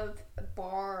of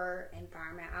bar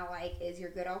environment I like is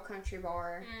your good old country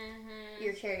bar,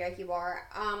 your karaoke bar.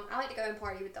 I like to go and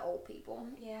party with the old people.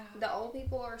 Yeah, the old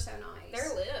people are so nice.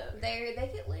 They're lit.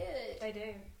 They get lit. They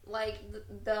do. Like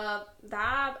the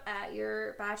vibe at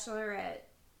your bachelorette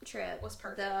trip was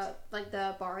perfect.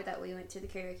 The bar that we went to, the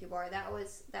karaoke bar, that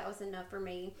was enough for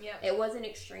me. Yep. It wasn't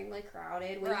extremely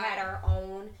crowded. We had our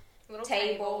own little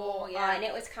table, and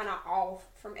it was kind of off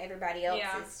from everybody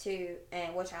else's too,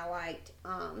 and which I liked.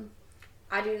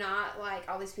 I do not like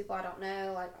all these people I don't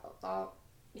know. Like,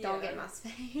 don't get my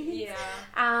space. Yeah.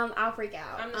 I'll freak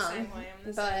out. I'm the same way.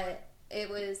 But it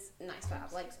was a nice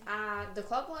vibe. Like, the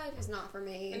club life is not for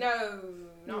me. No,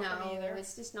 not for me either.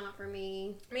 It's just not for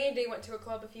me. Me and Dee went to a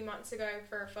club a few months ago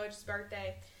for Fudge's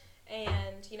birthday,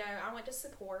 and I went to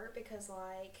support because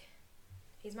like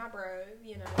he's my bro,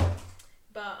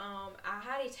 But I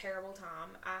had a terrible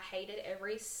time. I hated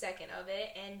every second of it,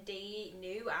 and Dee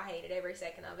knew I hated every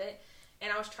second of it.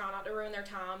 And I was trying not to ruin their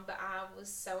time, but I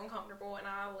was so uncomfortable, and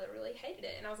I literally hated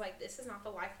it. And I was like, this is not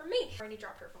the life for me. Brandy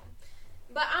dropped her phone.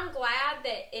 But I'm glad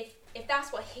that if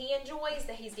that's what he enjoys,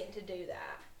 that he's getting to do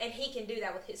that. And he can do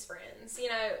that with his friends,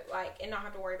 and not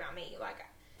have to worry about me,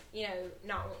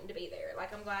 not wanting to be there.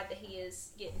 Like, I'm glad that he is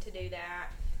getting to do that.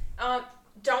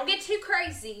 Don't get too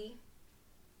crazy,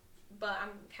 but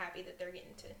I'm happy that they're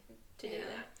getting to do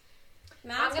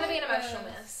that. I'm going to be an emotional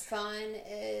mess. Fun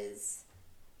is...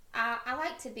 I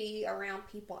like to be around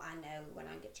people I know when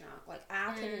I get drunk. Like,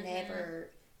 I can never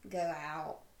go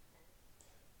out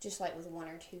just like with one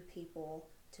or two people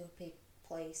to a big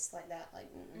place like that. Like,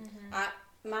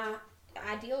 my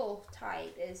ideal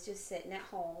type is just sitting at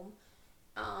home,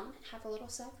 have a little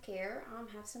self-care,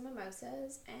 have some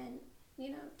mimosas, and,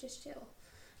 just chill.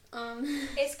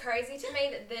 It's crazy to me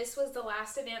that this was the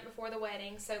last event before the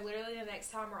wedding, so literally the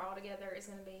next time we're all together is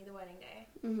going to be the wedding day.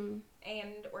 Mm-hmm.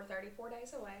 And we're 34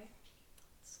 days away.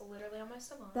 So literally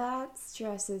almost a month. That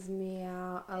stresses me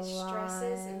out a lot. It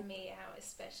stresses me out,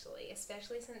 especially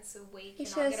since we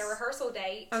cannot get a rehearsal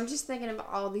date. I'm just thinking of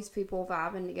all these people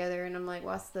vibing together, and I'm like,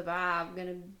 what's the vibe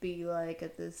gonna be like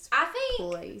at this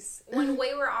place? When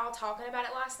we were all talking about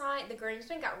it last night, the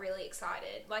groomsmen got really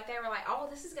excited. Like, they were like, oh,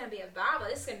 this is gonna be a vibe.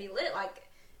 This is gonna be lit. Like,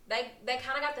 they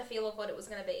kind of got the feel of what it was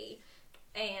gonna be.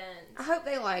 And I hope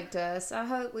they liked us. I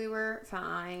hope we were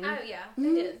fine. Oh, yeah,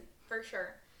 they did, for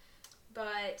sure.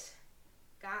 But,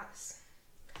 guys,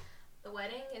 the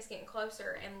wedding is getting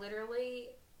closer, and literally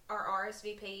our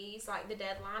RSVPs, like, the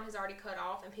deadline has already cut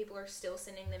off, and people are still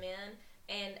sending them in,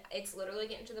 and it's literally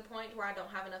getting to the point where I don't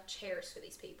have enough chairs for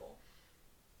these people.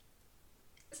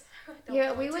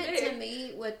 Yeah, we went to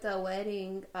meet with the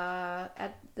wedding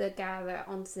at the guy that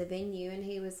owns the venue, and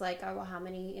he was like, oh, well, how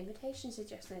many invitations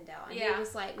did you send out? And he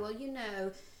was like, well, you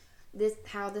know,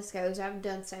 how this goes. I've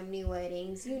done so many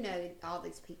weddings. You know, all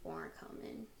these people aren't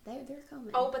coming. They're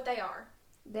coming. Oh, but they are.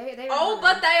 They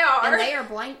but they are. And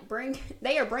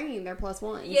they are bringing their plus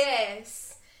ones.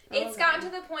 Yes. It's gotten to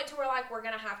the point to where, like, we're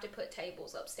going to have to put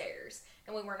tables upstairs.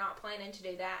 And we were not planning to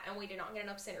do that. And we did not get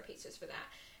enough centerpieces for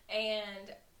that.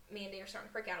 And me and Dee are starting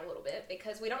to freak out a little bit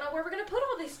because we don't know where we're going to put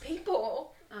all these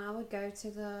people. I would go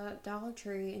to the Dollar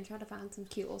Tree and try to find some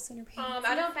cute little centerpieces.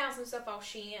 I done found some stuff off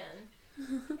Shein.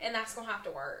 And that's going to have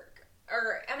to work.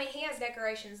 Or, I mean, he has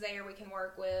decorations there we can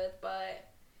work with,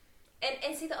 but...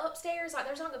 And see, the upstairs, like,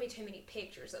 there's not going to be too many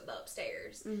pictures of the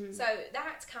upstairs. Mm-hmm. So,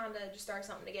 that's kind of just throw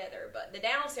something together. But the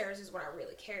downstairs is what I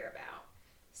really care about.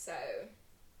 So,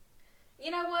 you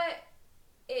know what?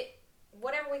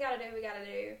 Whatever we got to do, we got to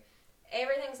do.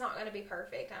 Everything's not going to be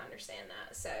perfect. I understand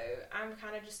that. So, I'm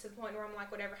kind of just to the point where I'm like,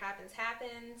 whatever happens,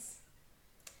 happens.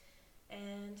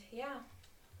 And, yeah.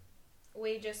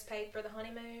 We just paid for the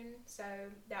honeymoon, so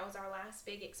that was our last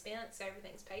big expense. So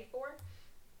everything's paid for.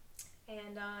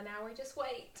 And now we just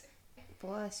wait.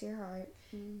 Bless your heart.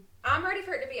 I'm ready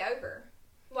for it to be over.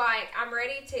 Like, I'm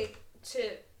ready to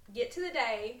get to the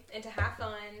day and to have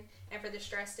fun and for the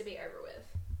stress to be over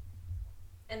with.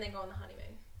 And then go on the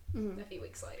honeymoon a few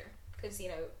weeks later. Because, you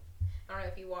know, I don't know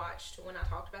if you watched when I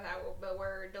talked about that, but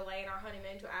we're delaying our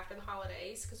honeymoon to after the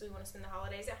holidays because we want to spend the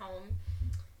holidays at home.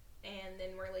 And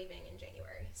then we're leaving in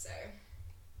January. So,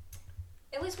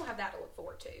 at least we'll have that to look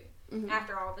forward to.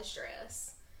 After all the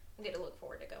stress, we'll get to look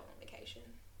forward to going on vacation.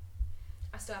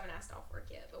 I still haven't asked off work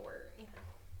yet, but we're, you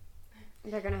know.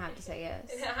 They're going to have to say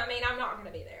yes. I mean, I'm not going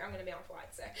to be there. I'm going to be on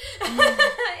flight, so.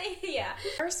 Yeah.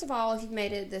 First of all, if you've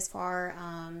made it this far,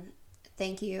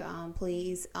 thank you.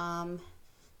 Please,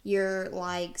 your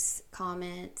likes,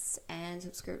 comments, and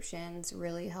subscriptions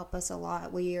really help us a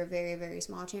lot. We are a very, very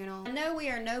small channel. I know we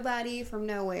are nobody from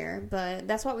nowhere, but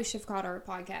that's what we should have called our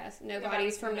podcast.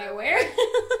 Nobody's from nowhere.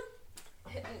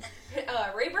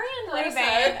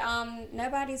 Rebrand.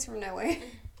 Nobody's from nowhere.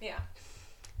 Yeah.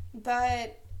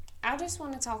 But I just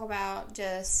want to talk about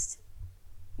just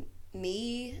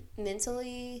me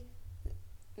mentally,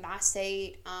 my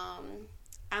state.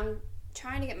 I'm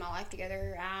trying to get my life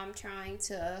together. I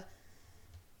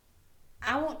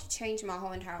want to change my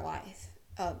whole entire life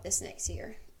this next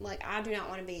year. Like, I do not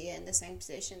want to be in the same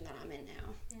position that I'm in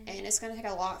now. And it's going to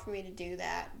take a lot for me to do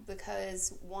that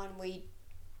because, one, we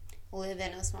live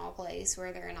in a small place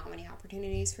where there are not many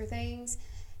opportunities for things.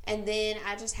 And then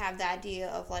I just have the idea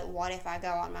of, like, what if I go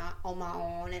on my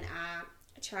own and I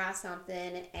try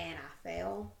something and I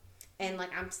fail? And,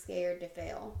 like, I'm scared to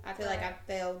fail. I feel like I've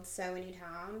failed so many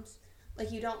times.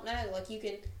 Like, you don't know. Like, you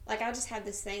can... Like, I just have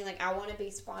this thing. Like, I want to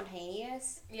be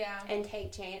spontaneous. Yeah. And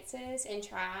take chances and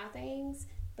try things.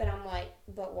 But I'm like,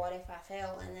 but what if I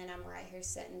fail? And then I'm right here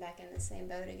sitting back in the same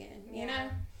boat again. You know?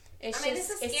 This is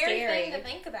a scary thing to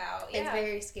think about. Yeah. It's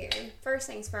very scary. First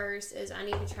things first is I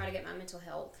need to try to get my mental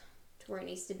health to where it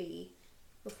needs to be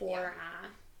before I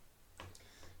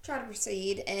try to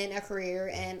proceed in a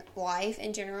career and life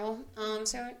in general.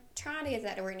 So trying to get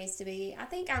that to where it needs to be. I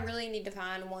think I really need to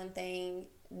find one thing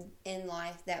in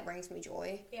life that brings me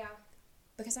joy. Yeah.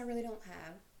 Because I really don't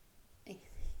have anything.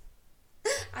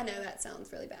 I know that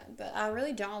sounds really bad, but I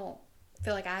really don't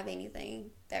feel like I have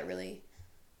anything that really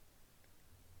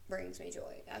brings me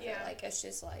joy. I feel like it's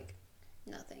just like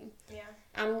nothing. Yeah.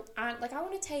 I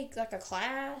want to take like a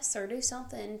class or do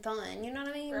something fun. You know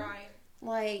what I mean? Right.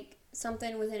 Like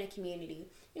something within a community.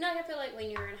 You know, I feel like when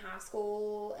you're in high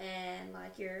school and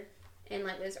like you're in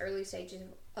like those early stages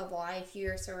of life,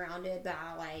 you're surrounded by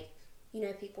like, you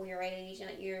know, people your age and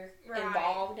like, you're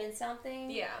involved in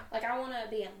something. Yeah. Like I want to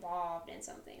be involved in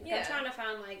something. Yeah. I'm trying to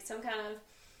find like some kind of.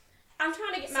 I'm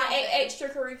trying to get my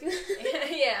extracurricular.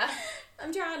 Yeah.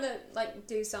 I'm trying to like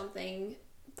do something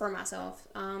for myself.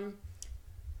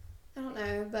 I don't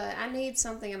know, but I need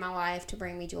something in my life to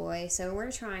bring me joy, so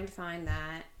we're trying to find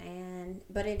that.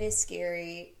 But it is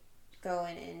scary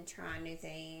going and trying new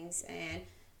things, and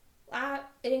I've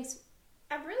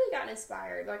really gotten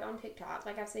inspired, like on TikTok.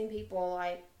 Like I've seen people,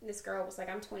 like this girl was like,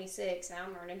 I'm 26 and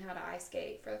I'm learning how to ice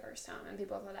skate for the first time, and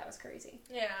people thought that was crazy.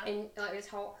 Yeah. And like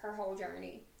her whole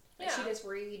journey, like she just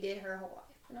redid her whole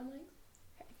life, and I'm like,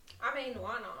 okay. I mean,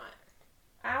 why not?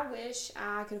 I wish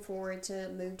I could afford to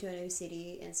move to a new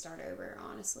city and start over,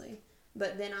 honestly.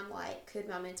 But then I'm like, could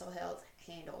my mental health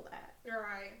handle that? You're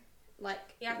right. Like,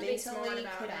 you have to be smart mentally,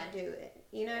 about could it. I do it?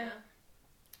 You know? Yeah.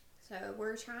 So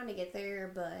we're trying to get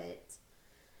there, but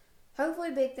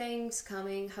hopefully big things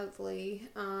coming, hopefully.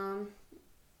 I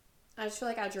just feel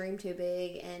like I dream too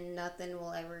big and nothing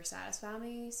will ever satisfy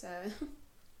me, so...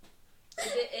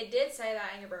 It did say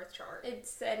that in your birth chart. It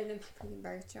said it in my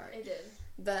birth chart. It did.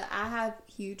 But I have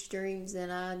huge dreams,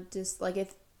 and I just, like,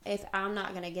 if I'm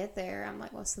not going to get there, I'm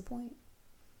like, what's the point?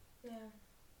 Yeah.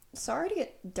 Sorry to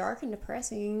get dark and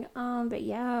depressing, but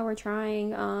yeah, we're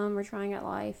trying at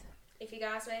life. If you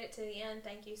guys made it to the end,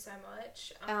 thank you so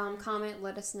much. Comment,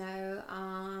 let us know,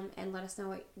 and let us know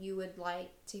what you would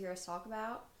like to hear us talk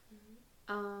about.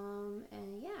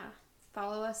 And yeah,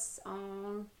 follow us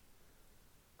on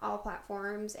all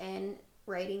platforms, and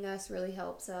rating us really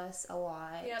helps us a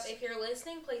lot. Yep, if you're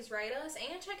listening, please rate us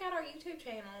and check out our YouTube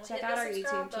channel. Check out our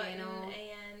YouTube channel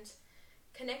and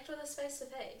connect with us face to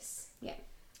face. Yeah.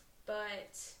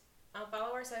 But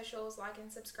follow our socials, like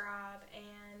and subscribe,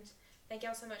 and thank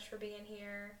y'all so much for being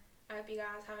here. I hope you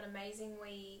guys have an amazing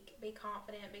week. Be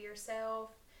confident, be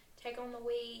yourself, take on the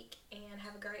week, and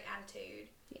have a great attitude.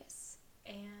 Yes.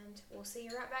 And we'll see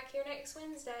you right back here next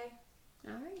Wednesday.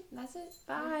 All right, that's it.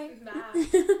 Bye.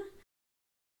 Bye.